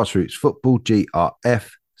 Grassroots Football, GRF,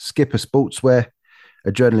 Skipper Sportswear,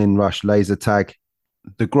 Adrenaline Rush Laser Tag,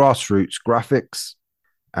 the Grassroots Graphics,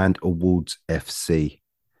 and Awards FC.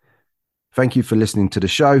 Thank you for listening to the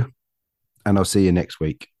show, and I'll see you next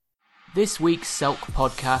week. This week's Selk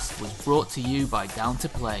podcast was brought to you by Down to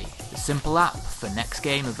Play, the simple app for next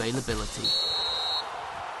game availability.